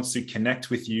audience wants to connect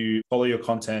with you, follow your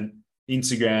content,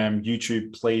 Instagram,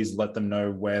 YouTube, please let them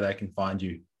know where they can find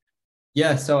you.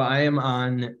 Yeah, so I am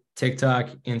on TikTok,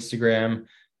 Instagram,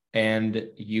 and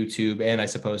YouTube, and I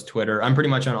suppose Twitter. I'm pretty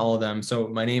much on all of them. So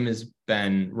my name is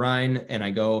Ben Rein, and I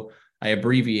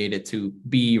abbreviate it to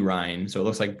B Rein. So it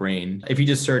looks like brain. If you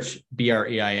just search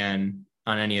BREIN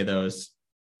on any of those,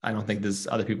 I don't think there's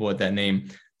other people with that name.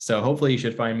 So hopefully you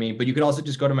should find me. But you could also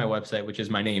just go to my website, which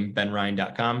is my name,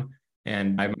 benrein.com.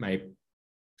 And I have my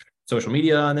social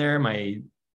media on there, my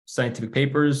scientific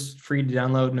papers, free to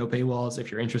download, no paywalls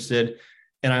if you're interested.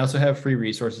 And I also have free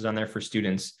resources on there for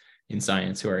students in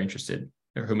science who are interested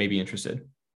or who may be interested.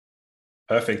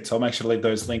 Perfect. I'll make sure to leave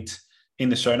those linked in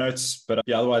the show notes. But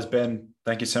yeah, otherwise, Ben,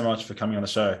 thank you so much for coming on the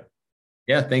show.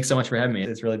 Yeah, thanks so much for having me.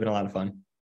 It's really been a lot of fun.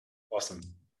 Awesome.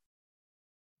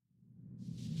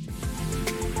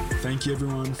 Thank you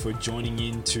everyone for joining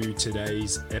in to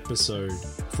today's episode.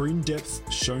 For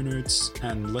in-depth show notes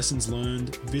and lessons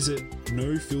learned, visit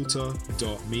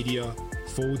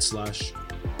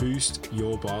nofilter.media/boost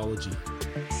your biology.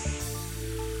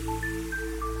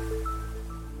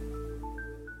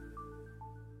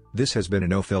 This has been a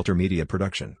No Filter Media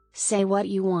production. Say what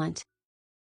you want.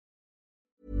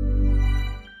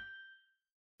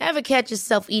 Ever catch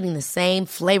yourself eating the same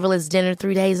flavorless dinner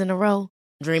 3 days in a row?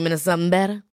 Dreaming of something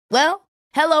better? Well,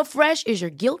 HelloFresh is your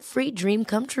guilt-free dream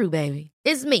come true, baby.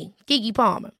 It's me, Keke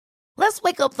Palmer. Let's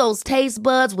wake up those taste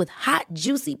buds with hot,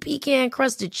 juicy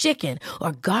pecan-crusted chicken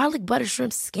or garlic butter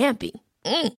shrimp scampi.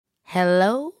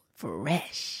 Hello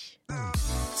Fresh.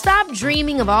 Stop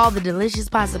dreaming of all the delicious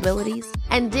possibilities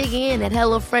and dig in at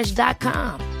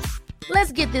HelloFresh.com.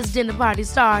 Let's get this dinner party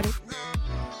started.